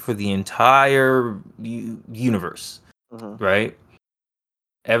TVA for the entire universe, Hmm. right?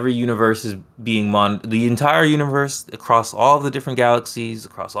 Every universe is being the entire universe across all the different galaxies,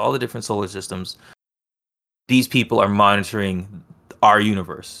 across all the different solar systems. These people are monitoring our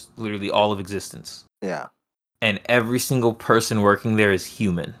universe, literally all of existence. Yeah. And every single person working there is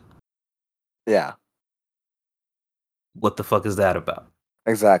human. Yeah. What the fuck is that about?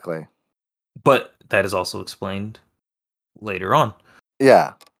 Exactly. But that is also explained later on.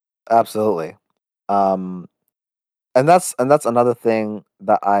 Yeah. Absolutely. Um and that's another thing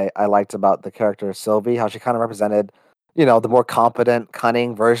that I liked about the character Sylvie, how she kind of represented, the more competent,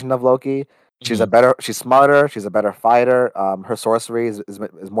 cunning version of Loki. Hmm. She's smarter, she's a better fighter. Her sorcery is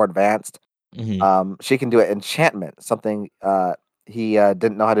more advanced. Hmm. She can do an enchantment, something he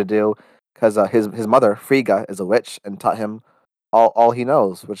didn't know how to do because his mother Frigga is a witch and taught him all he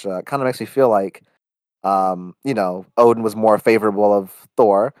knows, which kind of makes me feel like Odin was more favorable of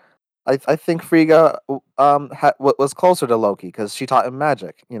Thor. I think Frigga was closer to Loki because she taught him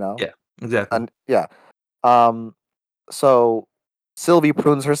magic, Yeah, exactly. and yeah. Um, so Sylvie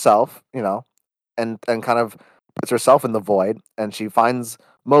prunes herself, and kind of puts herself in the void, and she finds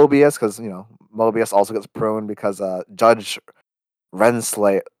Mobius because Mobius also gets pruned because Judge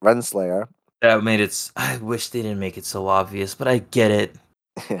Renslayer. That made it. I wish they didn't make it so obvious, but I get it.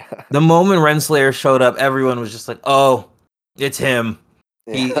 Yeah, The moment Renslayer showed up, everyone was just like, "Oh, it's him.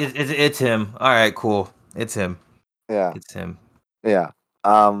 yeah, It's him. All right, cool. It's him. yeah, It's him." yeah.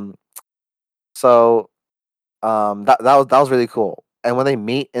 Um, so that was really cool. And when they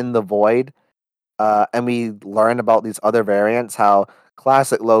meet in the void, and we learn about these other variants, how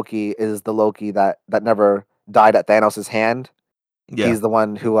classic Loki is the Loki that never died at Thanos' hand. Yeah, He's the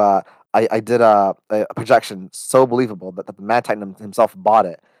one who I did a projection so believable that the Mad Titan himself bought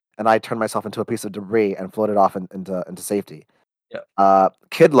it, and I turned myself into a piece of debris and floated off into safety. yeah,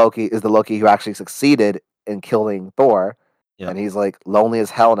 Kid Loki is the Loki who actually succeeded in killing Thor, yeah, and he's like lonely as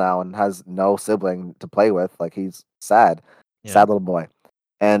hell now and has no sibling to play with. Like he's sad, yeah. sad little boy.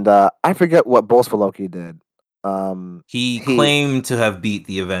 And I forget what Boastful Loki did. He He claimed to have beat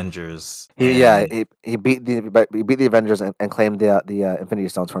the Avengers, he yeah and he beat the Avengers and claimed the Infinity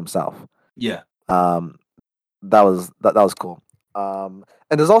Stones for himself. yeah, Um, that was cool. And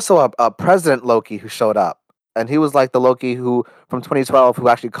there's also a President Loki who showed up, and he was like the Loki who from 2012 who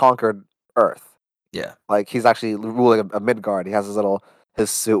actually conquered Earth. yeah. Like he's actually ruling a Midgard. He has his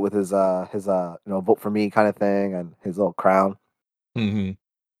suit with his vote for me kind of thing and his little crown. Hmm.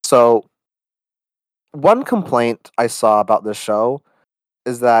 So one complaint I saw about this show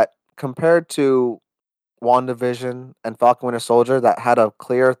is that compared to WandaVision and Falcon Winter Soldier that had a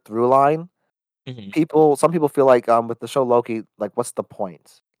clear through line, Hmm. some people feel like with the show Loki, like what's the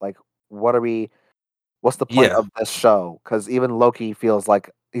point? Like what are we what's the point Yeah, of this show? Because even Loki feels like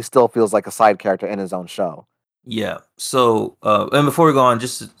he still feels like a side character in his own show. yeah. So, and before we go on,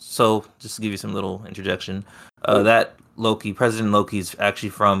 just to give you some little interjection, Ooh, that Loki, President Loki, is actually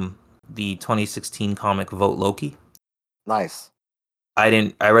from the 2016 comic Vote Loki. nice. I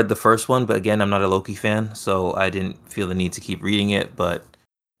didn't. I read the first one, but again, I'm not a Loki fan, so I didn't feel the need to keep reading it. But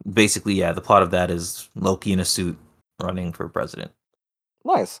basically, yeah, the plot of that is Loki in a suit running for president.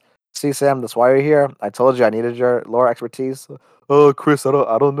 Nice. See, Sam, that's why you're here. I told you I needed your lore expertise. Oh, Chris, I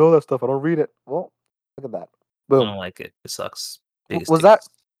don't know that stuff. I don't read it. Well, look at that. I Boom. don't like it. It sucks. Biggest Was that difference.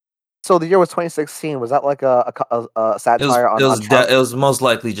 so? The year was 2016. Was that like a satire on Trump? It was most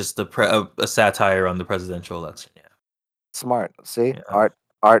likely just a satire on the presidential election. Yeah, Smart. See, yeah,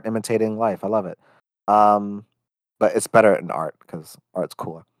 art imitating life. I love it. Um, but it's better in art because art's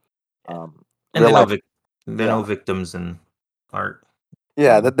cooler. yeah. And Real they know life. Vic. There are no Yeah. victims in art.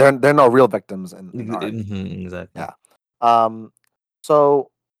 Yeah, they're no real victims in art. Exactly. Yeah. Um,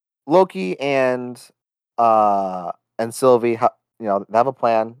 so Loki and Sylvie, they have a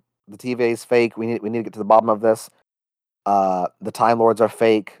plan. The TVA is fake. We need to get to the bottom of this. The Time Lords are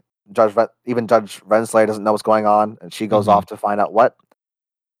fake. Even Judge Renslayer doesn't know what's going on, and she goes Hmm. off to find out what.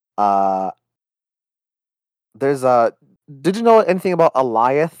 Uh, there's a. Did you know anything about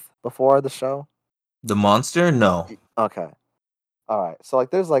Eliath before the show? The monster? No. Okay. All right. So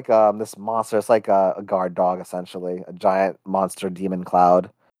like, there's like this monster. It's like a guard dog essentially, a giant monster demon cloud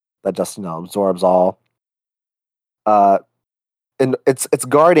that just absorbs all. Uh, and it's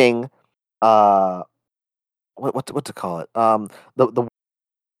guarding uh what to call it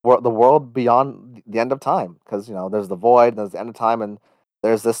the world beyond the end of time, because there's the void, there's the end of time, and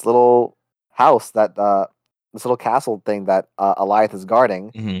there's this little house that this little castle thing that Eliath is guarding.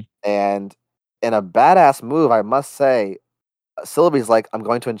 Hmm. And in a badass move, I must say, Sylvie's like, I'm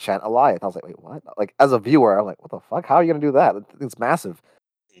going to enchant Eliath. I was like, wait, what? Like, as a viewer, I'm like, what the fuck, how are you gonna do that? It's massive.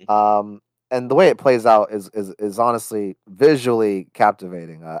 um and the way it plays out is honestly visually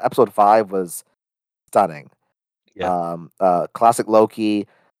captivating. Episode 5 was stunning. Yeah. Classic Loki,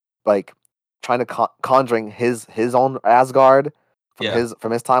 like trying to conjuring his own Asgard Yeah.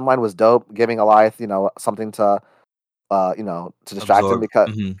 from his timeline was dope. Giving Eliath, something to distract him, Absorb.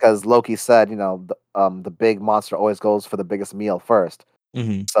 because Loki said, the big monster always goes for the biggest meal first.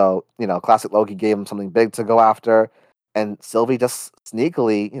 Hmm. So classic Loki gave him something big to go after, and Sylvie just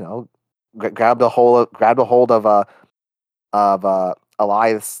sneakily, grabbed a hold of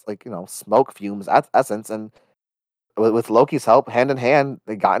Eliath's, like, smoke fumes essence, and with Loki's help, hand in hand,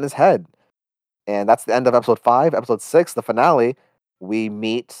 they got in his head. And that's the end of episode 5. Episode 6, the finale, we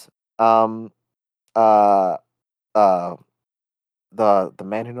meet um uh uh the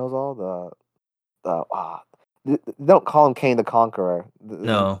man who knows all, they don't call him Kane the Conqueror.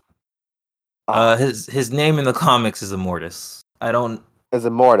 No. Ah, His name in the comics is Immortus. I don't. is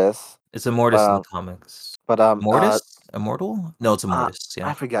Immortus, It's Immortus in the but comics. but Immortus? Immortal? No, it's Immortus. I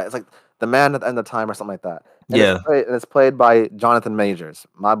Yeah. forget. It's like the man at the end of time or something like that. And Yeah. it's played by Jonathan Majors,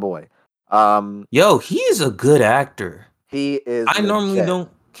 my boy. Yo, he's a good actor. He is I normally legit. don't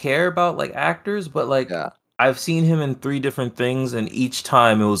care about like actors, but like Yeah. I've seen him in 3 different things, and each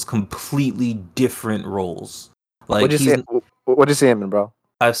time it was completely different roles. Like What'd you he's see? What'd you see him in, bro?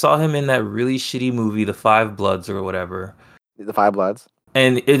 I saw him in that really shitty movie, The Five Bloods or whatever. The Five Bloods.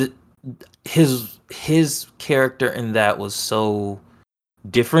 And his character in that was so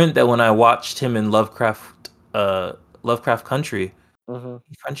different that when I watched him in Lovecraft Country, Hmm.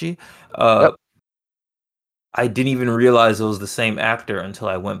 Crunchy, uh Yep. I didn't even realize it was the same actor until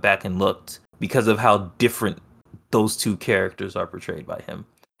I went back and looked, because of how different those two characters are portrayed by him.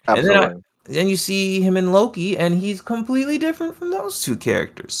 And Absolutely. then you see him in Loki, and he's completely different from those two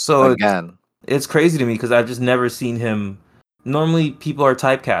characters. So Again. it's crazy to me because I've just never seen him. Normally, people are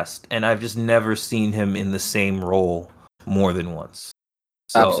typecast, and I've just never seen him in the same role more than once.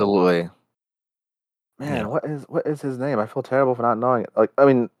 So Absolutely. you Man, know, what is his name? I feel terrible for not knowing it. Like, I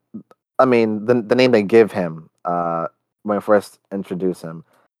mean, the name they give him when I first introduce him.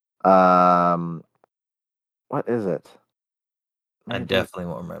 Um, what is it? I Major. definitely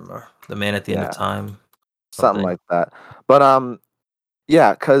won't remember the man at the end of Yeah, time. something Something. like that. But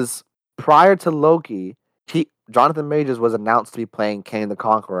yeah, because prior to Loki, he Jonathan Majors was announced to be playing Kane the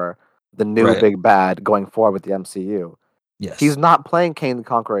Conqueror, the new Right. big bad going forward with the MCU. He's Yes. not playing Kane the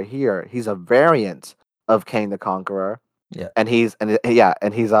Conqueror here. He's a variant of Kane the Conqueror, Yeah. and he's he's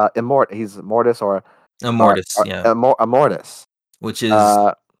Mortis, Immortus. Yeah. Immortus. Which is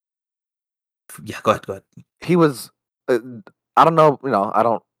Uh, yeah. Go ahead. Go ahead. he was uh, I don't know,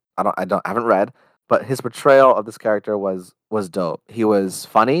 I haven't read, but his portrayal of this character was dope. He was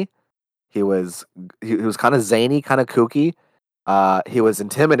funny. He was kind of zany, kind of kooky. He was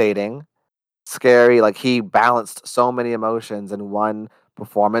intimidating, scary. Like, he balanced so many emotions in one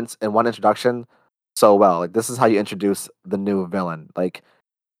performance, in one introduction, so well. Like, this is how you introduce the new villain. Like,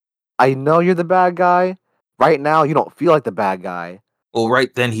 I know you're the bad guy. Right now, you don't feel like the bad guy. Well,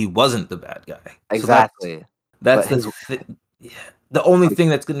 right then he wasn't the bad guy. So Exactly. that's But his yeah. The only like, thing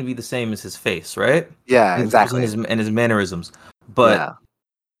that's going to be the same is his face, right? yeah, And exactly. his mannerisms. But Yeah.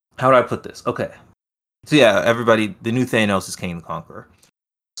 how do I put this? Okay. So yeah, everybody, the new Thanos is King the Conqueror.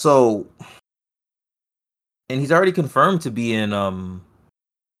 So, and he's already confirmed to be in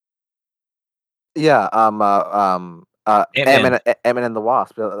Yeah, Ant-Man. Ant-Man and the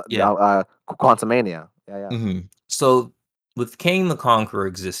Wasp, Yeah. Quantumania. Yeah, yeah. So with King the Conqueror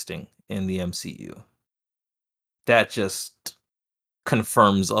existing in the MCU, that just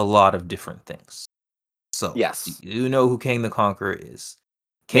confirms a lot of different things. So, do Yes. you know who Kang the Conqueror is?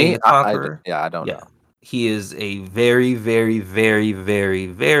 Kang Me? the Conqueror, Yeah, I don't yeah, know. he is a very, very, very, very,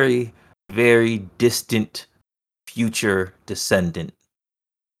 very, very distant future descendant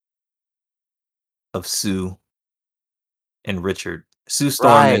of Sue and Richard. Sue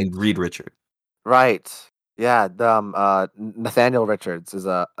Storm Right. and Reed Richard. Right. Yeah, Nathaniel Richards is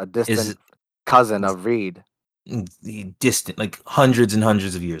a Is distant cousin of Reed. distant, like hundreds and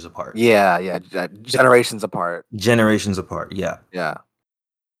hundreds of years apart. Yeah, yeah, generations apart. Generations apart, yeah. Yeah.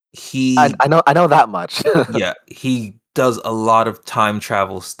 He I know that much. Yeah, he does a lot of time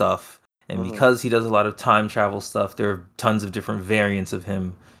travel stuff, and Mhm. because he does a lot of time travel stuff, there are tons of different variants of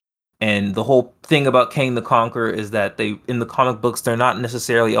him. And the whole thing about Kang the Conqueror is that they in the comic books they're not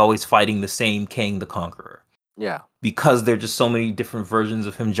necessarily always fighting the same Kang the Conqueror Yeah. because there're just so many different versions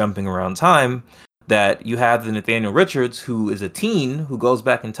of him jumping around time that you have the Nathaniel Richards who is a teen who goes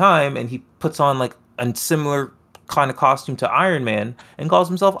back in time and he puts on like a similar kind of costume to Iron Man and calls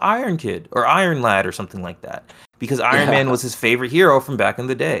himself Iron Kid or Iron Lad or something like that because Iron Man Yeah. was his favorite hero from back in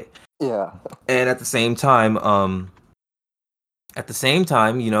the day. Yeah. And at the same time,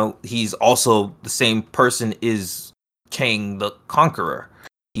 you know, he's also the same person is Kang the Conqueror.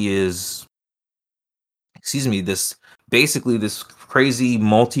 He is, excuse me, this basically this crazy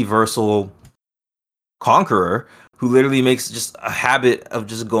multiversal conqueror who literally makes just a habit of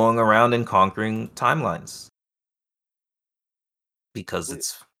just going around and conquering timelines because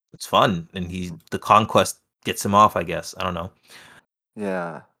it's fun and he the conquest gets him off, I guess. I don't know.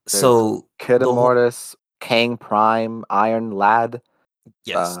 Yeah. There's So Kid the whole Immortus, Kang Prime, Iron Lad,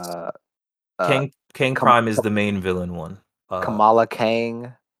 yes, uh, uh, Kang Kam- Prime is the main villain one. Kamala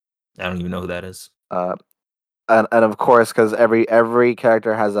Kang, I don't even know who that is. uh, and of course, because every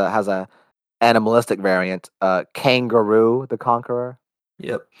character has a animalistic variant. Kangaroo the Conqueror.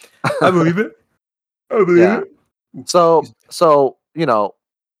 Yep. I believe it. I believe Yeah. it. Ooh, excuse So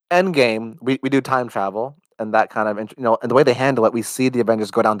Endgame, we do time travel and that kind of and the way they handle it, we see the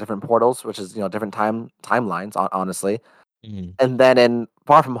Avengers go down different portals, which is different timelines, honestly. me. Mhm. And then in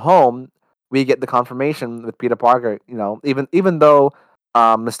Far From Home, we get the confirmation with Peter Parker. Even though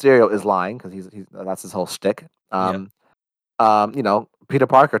Mysterio is lying because he's that's his whole shtick. Yep. Peter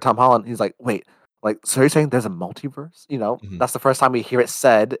Parker, Tom Holland, he's like, wait, like, so you're saying there's a multiverse? Mhm. That's the first time we hear it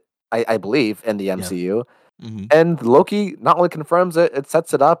said, I believe, in the Yeah. MCU. Mhm. And Loki not only confirms it, it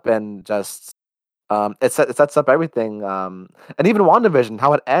sets it up and just it sets up everything. And even WandaVision,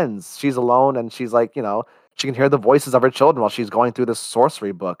 how it ends. She's alone and she's like, she can hear the voices of her children while she's going through this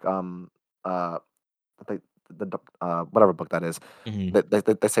sorcery book. Uh, whatever book that is.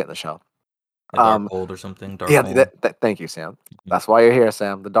 Mhm. They say it in the show. A dark Um, hold or something. Dark yeah, hold. thank you, Sam. Mhm. That's why you're here,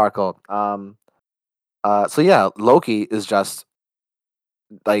 Sam. The Darkhold. So yeah, Loki is just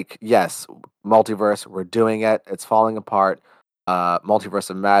like, yes, multiverse. We're doing it. It's falling apart. Multiverse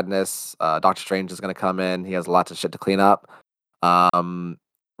of madness. Doctor Strange is gonna come in. He has lots of shit to clean up. Um,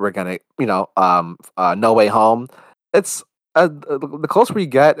 we're gonna, No Way Home. It's the closer we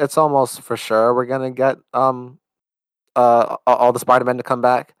get, it's almost for sure we're gonna get all the Spider Men to come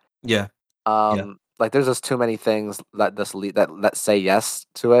back. Yeah. Yeah. Like there's just too many things that this lead that say yes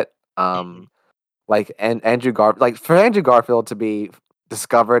to it. Mhm. Like and like for Andrew Garfield to be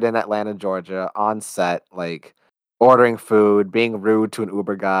discovered in Atlanta, Georgia, on set, like ordering food, being rude to an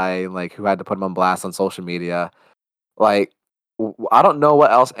Uber guy, like who had to put him on blast on social media. Like I don't know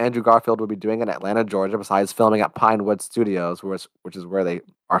what else Andrew Garfield would be doing in Atlanta, Georgia, besides filming at Pinewood Studios, which is where they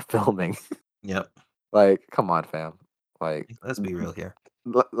are filming. Yep. Like, come on, fam. Like, Let's be real here.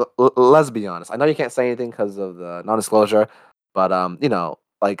 let's be honest. I know you can't say anything because of the non-disclosure, but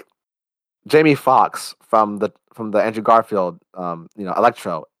like Jamie Foxx from the Andrew Garfield,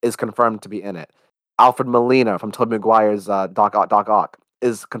 Electro is confirmed to be in it. Alfred Molina from Tobey Maguire's Doc Ock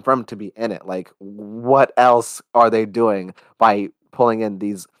is confirmed to be in it. Like, what else are they doing by pulling in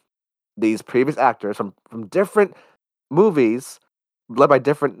these previous actors from different movies, led by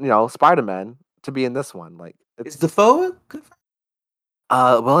different Spider Man, to be in this one? Like, Is it's Defoe confirmed?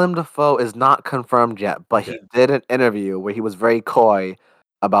 William Dafoe is not confirmed yet, but Okay. he did an interview where he was very coy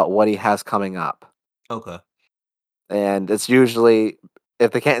about what he has coming up. Okay. And it's usually,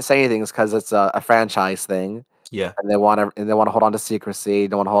 if they can't say anything, it's because it's a franchise thing, Yeah. and they want to hold on to secrecy.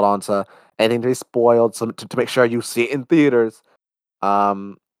 They want to hold on to anything to be spoiled, so to make sure you see it in theaters.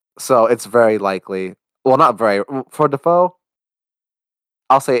 Um, so it's very likely. Well, not very for Defoe.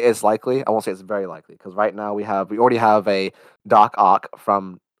 I'll say it's likely. I won't say it's very likely because right now we already have a Doc Ock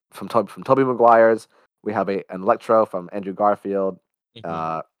from Tobey Maguire's. We have an Electro from Andrew Garfield, Mhm.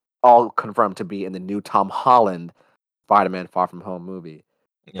 uh, all confirmed to be in the new Tom Holland Spider-Man Far From Home movie.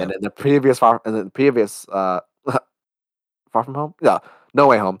 And Yeah. in the previous Far From Home, yeah, No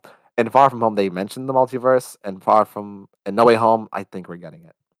Way Home, and Far From Home they mentioned the multiverse, and No Way Home I think we're getting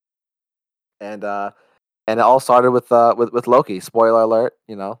it. And and it all started with Loki. Spoiler alert,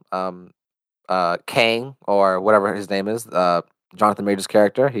 Kang or whatever his name is, Jonathan Major's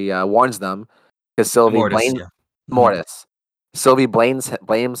character. He warns them because Sylvie Mortis. blames Yeah. Mhm. Mortis. Sylvie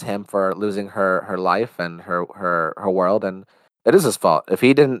blames him for losing her life and her world, and it is his fault. If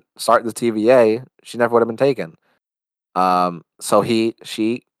he didn't start the TVA, she never would have been taken. So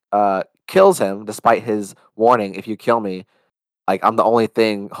she kills him despite his warning. If you kill me, like I'm the only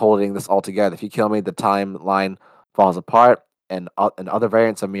thing holding this all together. If you kill me, the timeline falls apart, and other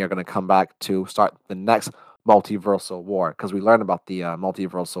variants of me are going to come back to start the next multiversal war. Because we learned about the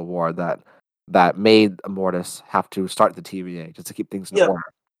multiversal war that made Immortus have to start the TVA just to keep things in Yep. order.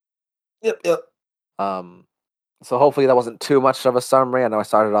 Yep. Yep. Um, so hopefully that wasn't too much of a summary. I know I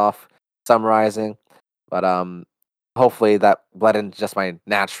started off summarizing, but hopefully that bled into just my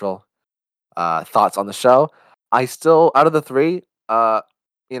natural thoughts on the show. I still, out of the three,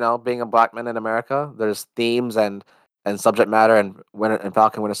 being a black man in America, there's themes and subject matter and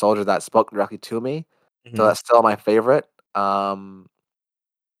Falcon Winter Soldier that spoke directly to me. So Mhm. that's still my favorite.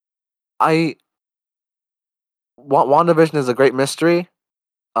 I WandaVision is a great mystery.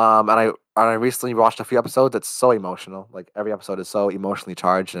 And I recently watched a few episodes. It's so emotional. Like every episode is so emotionally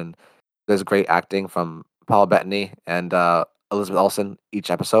charged, and there's great acting from Paula Bettany and Elizabeth Olsen each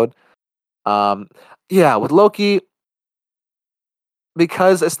episode. Um, yeah, with Loki,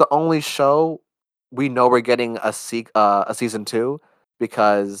 because it's the only show we know we're getting a season 2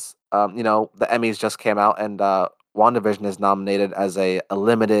 because the Emmys just came out and WandaVision is nominated as a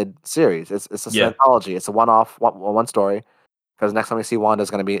limited series. It's just an Yeah. anthology. It's a one story because next time we see Wanda is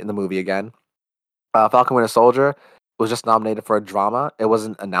going to be in the movie again. Falcon Winter Soldier was just nominated for a drama. It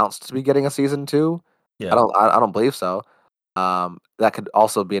wasn't announced to be getting a season 2. Yeah. I don't believe so. That could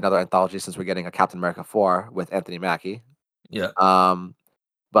also be another anthology since we're getting a Captain America 4 with Anthony Mackie. Yeah. Um,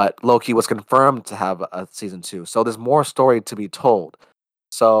 but Loki was confirmed to have a season 2, so there's more story to be told.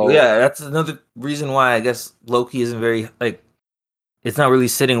 So Yeah. That's another reason why I guess Loki isn't very like it's not really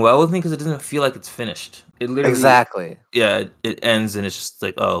sitting well with me because it doesn't feel like it's finished. It literally, exactly, yeah, it ends and it's just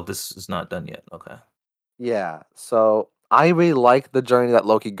like, oh, this is not done yet. Okay. yeah. So I really like the journey that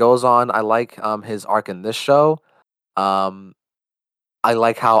Loki goes on. I like his arc in this show. Um, I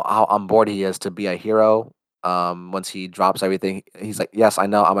like how on board he is to be a hero. Once he drops everything, he's like, "Yes, I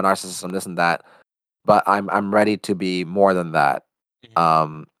know I'm a narcissist and this and that, but I'm ready to be more than that." Mhm.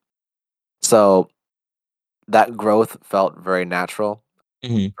 Um, so that growth felt very natural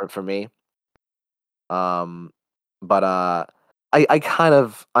Mhm. for me. Um, but I kind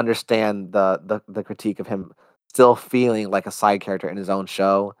of understand the critique of him still feeling like a side character in his own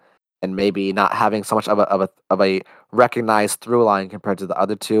show, and maybe not having so much of a recognized through line compared to the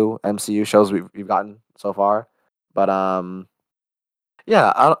other two MCU shows we've gotten so far. But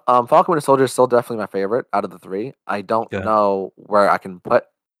yeah, Falcon Winter Soldier is still definitely my favorite out of the three. I don't Yeah. know where I can put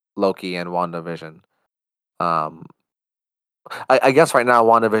Loki and WandaVision. Um, I guess right now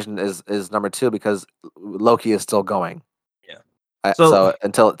WandaVision is number two because Loki is still going. Yeah. So, So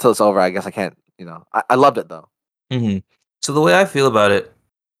until it's over, I guess I can't. I loved it though. mhm. So the way I feel about it,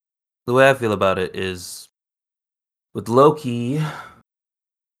 the way I feel about it is with Loki.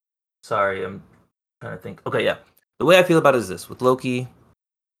 Sorry, I'm trying to think. Okay, yeah. The way I feel about it is this: with Loki,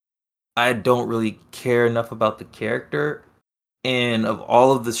 I don't really care enough about the character, and of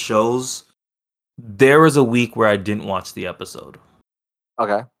all of the shows, there was a week where I didn't watch the episode.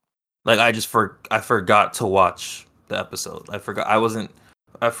 Okay, Like I forgot to watch the episode. I forgot I wasn't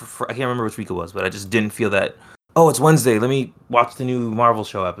I can't remember which week it was, but I just didn't feel that. Oh, it's Wednesday. Let me watch the new Marvel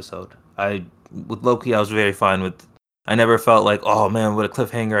show episode. I with Loki, I was very fine with. I never felt like, oh man, what a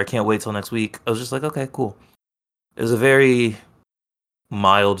cliffhanger! I can't wait till next week. I was just like, okay, cool. It was a very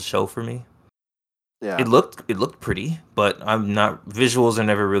mild show for me. yeah, It looked pretty, but I'm not. Visuals are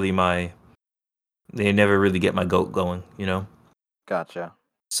never really my. They never really get my goat going, you know. gotcha.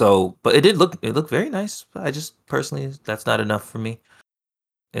 So, but it looked very nice. I just personally, that's not enough for me.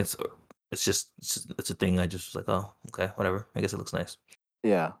 It's it's a thing. I just was like, oh, okay, whatever. I guess it looks nice.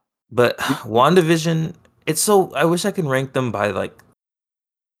 Yeah, But You- WandaVision, it's so I wish I could rank them by like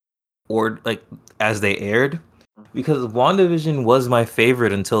or like as they aired because WandaVision was my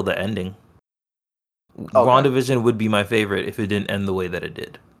favorite until the ending. okay, WandaVision would be my favorite if it didn't end the way that it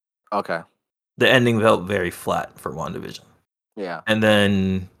did. okay, The ending felt very flat for WandaVision. yeah, And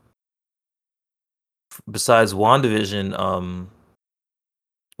then besides WandaVision,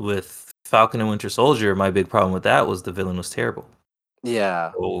 with Falcon and Winter Soldier, my big problem with that was the villain was terrible.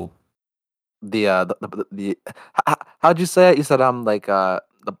 Yeah. So How'd you say it? You said like the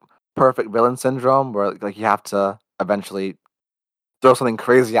perfect villain syndrome, where like you have to eventually throw something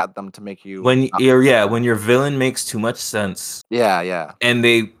crazy at them to make you. when your villain makes too much sense Yeah, yeah, and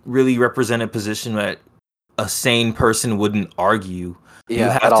they really represent a position that a sane person wouldn't argue, you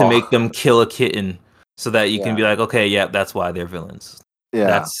yeah. At have to all. make them kill a kitten so that you can Yeah, be like, okay, yeah, that's why they're villains.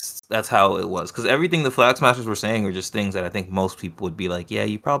 yeah, That's how it was. Because everything the Flag Smashers were saying were just things that I think most people would be like, yeah,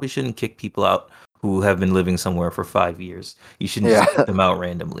 you probably shouldn't kick people out who have been living somewhere for 5 years. You shouldn't yeah, just kick them out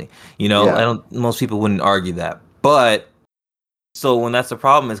randomly. You know, I yeah. don't. Most people wouldn't argue that. But so when that's the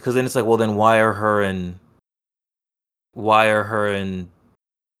problem is because then it's like, well, then why are her and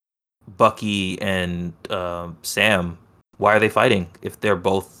Bucky and Sam, why are they fighting if they're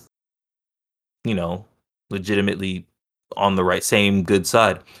both, you know, legitimately on the right, same good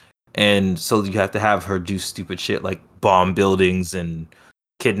side? And so you have to have her do stupid shit like bomb buildings and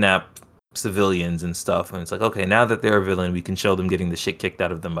kidnap civilians and stuff. And it's like, okay, now that they're a villain, we can show them getting the shit kicked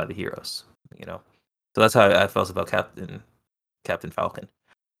out of them by the heroes, you know? So that's how I felt about Captain Falcon.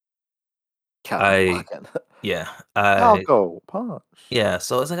 Captain I, Falcon. yeah, I, Falco punch. yeah.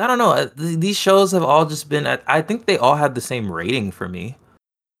 So it's like, I don't know. These shows have all just been, I think they all had the same rating for me.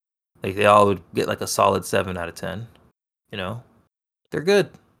 Like they all would get like a solid 7 out of 10. You know, they're good.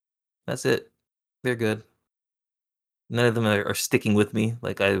 That's it. They're good. None of them are sticking with me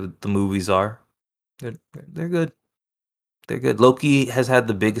like the movies are. They're, they're good. They're good. Loki has had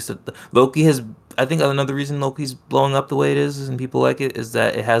the biggest. Loki has. I think another reason Loki's blowing up the way it is and people like it is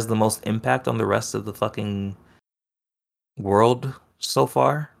that it has the most impact on the rest of the fucking world so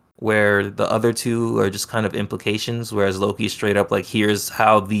far. Where the other two are just kind of implications, whereas Loki's straight up like, here's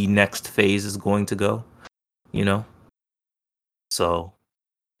how the next phase is going to go. You know. So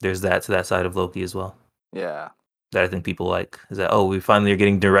there's that to that side of Loki as well. Yeah, That I think people like is that, oh, we finally are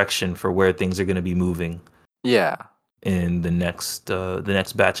getting direction for where things are going to be moving yeah, in the next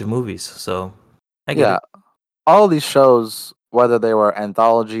batch of movies. So I get yeah. it. All these shows, whether they were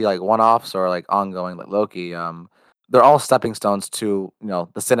anthology like one-offs or like ongoing like Loki, they're all stepping stones to the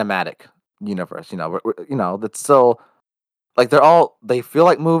cinematic universe. That's still like they feel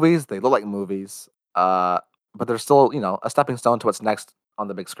like movies, they look like movies, but they're still a stepping stone to what's next on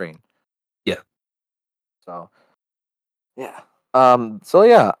the big screen. Yeah, So yeah. So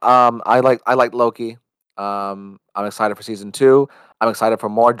yeah. I like Loki. I'm excited for season 2. I'm excited for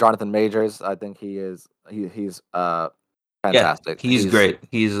more Jonathan Majors. I think he's yeah, fantastic. he's great.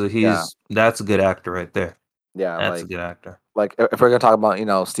 He's Yeah, that's a good actor right there. yeah. That's a good actor. Like if we're gonna talk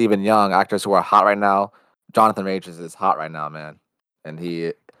about Stephen Young, actors who are hot right now, Jonathan Majors is hot right now, man. And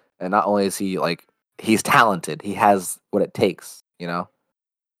not only is he like he's talented, he has what it takes.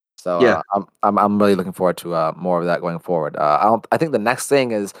 So Yeah, I'm really looking forward to more of that going forward. I think the next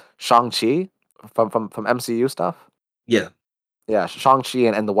thing is Shang-Chi from MCU stuff. yeah. Yeah, Shang-Chi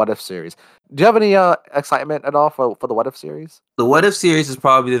and the What If series. Do you have any excitement at all for the What If series? The What If series is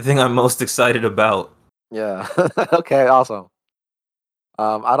probably the thing I'm most excited about. Yeah. Okay, awesome.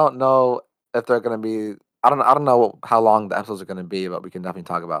 I don't know if they're gonna be. I don't know how long the episodes are gonna be, but we can definitely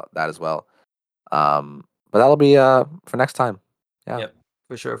talk about that as well. But that'll be for next time. Yeah. Yep,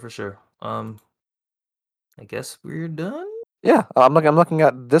 for sure, for sure. I guess we're done. Yeah. I'm looking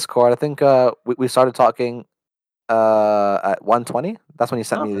at Discord. I think we started talking at 1:20. That's when you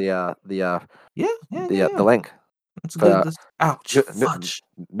sent me Okay. Yeah, yeah, yeah, the yeah. link That's for good. That's, ouch, new, new, fudge.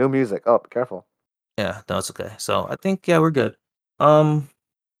 new music. Oh, careful. Yeah, no, it's okay. So I think yeah, we're good.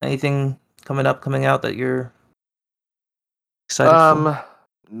 Anything coming out that you're excited for? Um,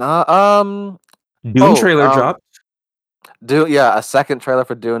 nah. Dune Oh, trailer dropped. Dune. Yeah, a second trailer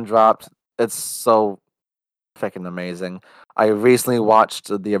for Dune dropped. It's so freaking amazing. I recently watched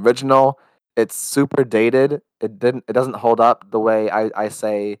the original. It's super dated. It doesn't hold up the way I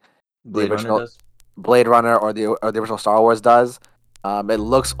say the Blade Runner original does. Blade Runner or the original Star Wars does. It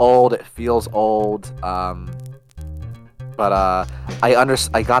looks old. It feels old. But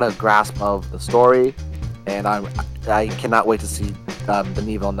I got a grasp of the story, and I cannot wait to see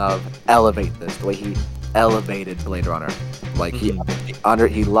Denis Villeneuve elevate this the way he elevated Blade Runner. Like he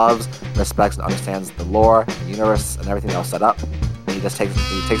loves, respects, and understands the lore, the universe, and everything that was set up. And he takes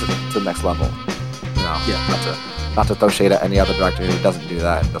it to the next level. Yeah. Not to throw shade at any other director who doesn't do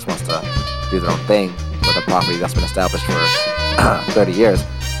that and just wants to do their own thing with a property that's been established for 30 years.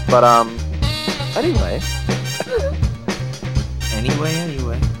 But anyway.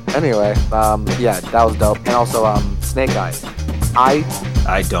 Anyway, yeah, that was dope. And also, Snake Eyes.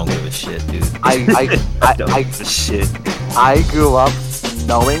 I don't give a shit, dude. I don't give a shit. I grew up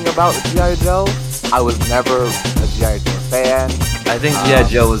knowing about G.I. Joe. I was never a G.I. Joe fan. I think G.I.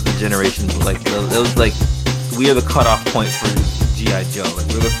 Joe was the generation. Like it was like we are the cutoff point for G.I. Joe. Like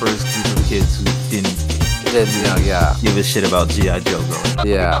we're the first group of kids who didn't give a shit about G.I. Joe growing up.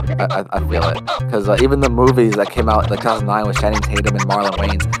 Yeah, I feel it. Because even the movies that came out in 2009 with Channing Tatum and Marlon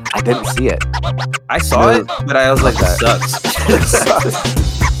Wayans, I didn't see it. I saw it, but I was like, this sucks.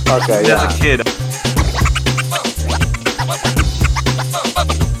 Okay, As a kid,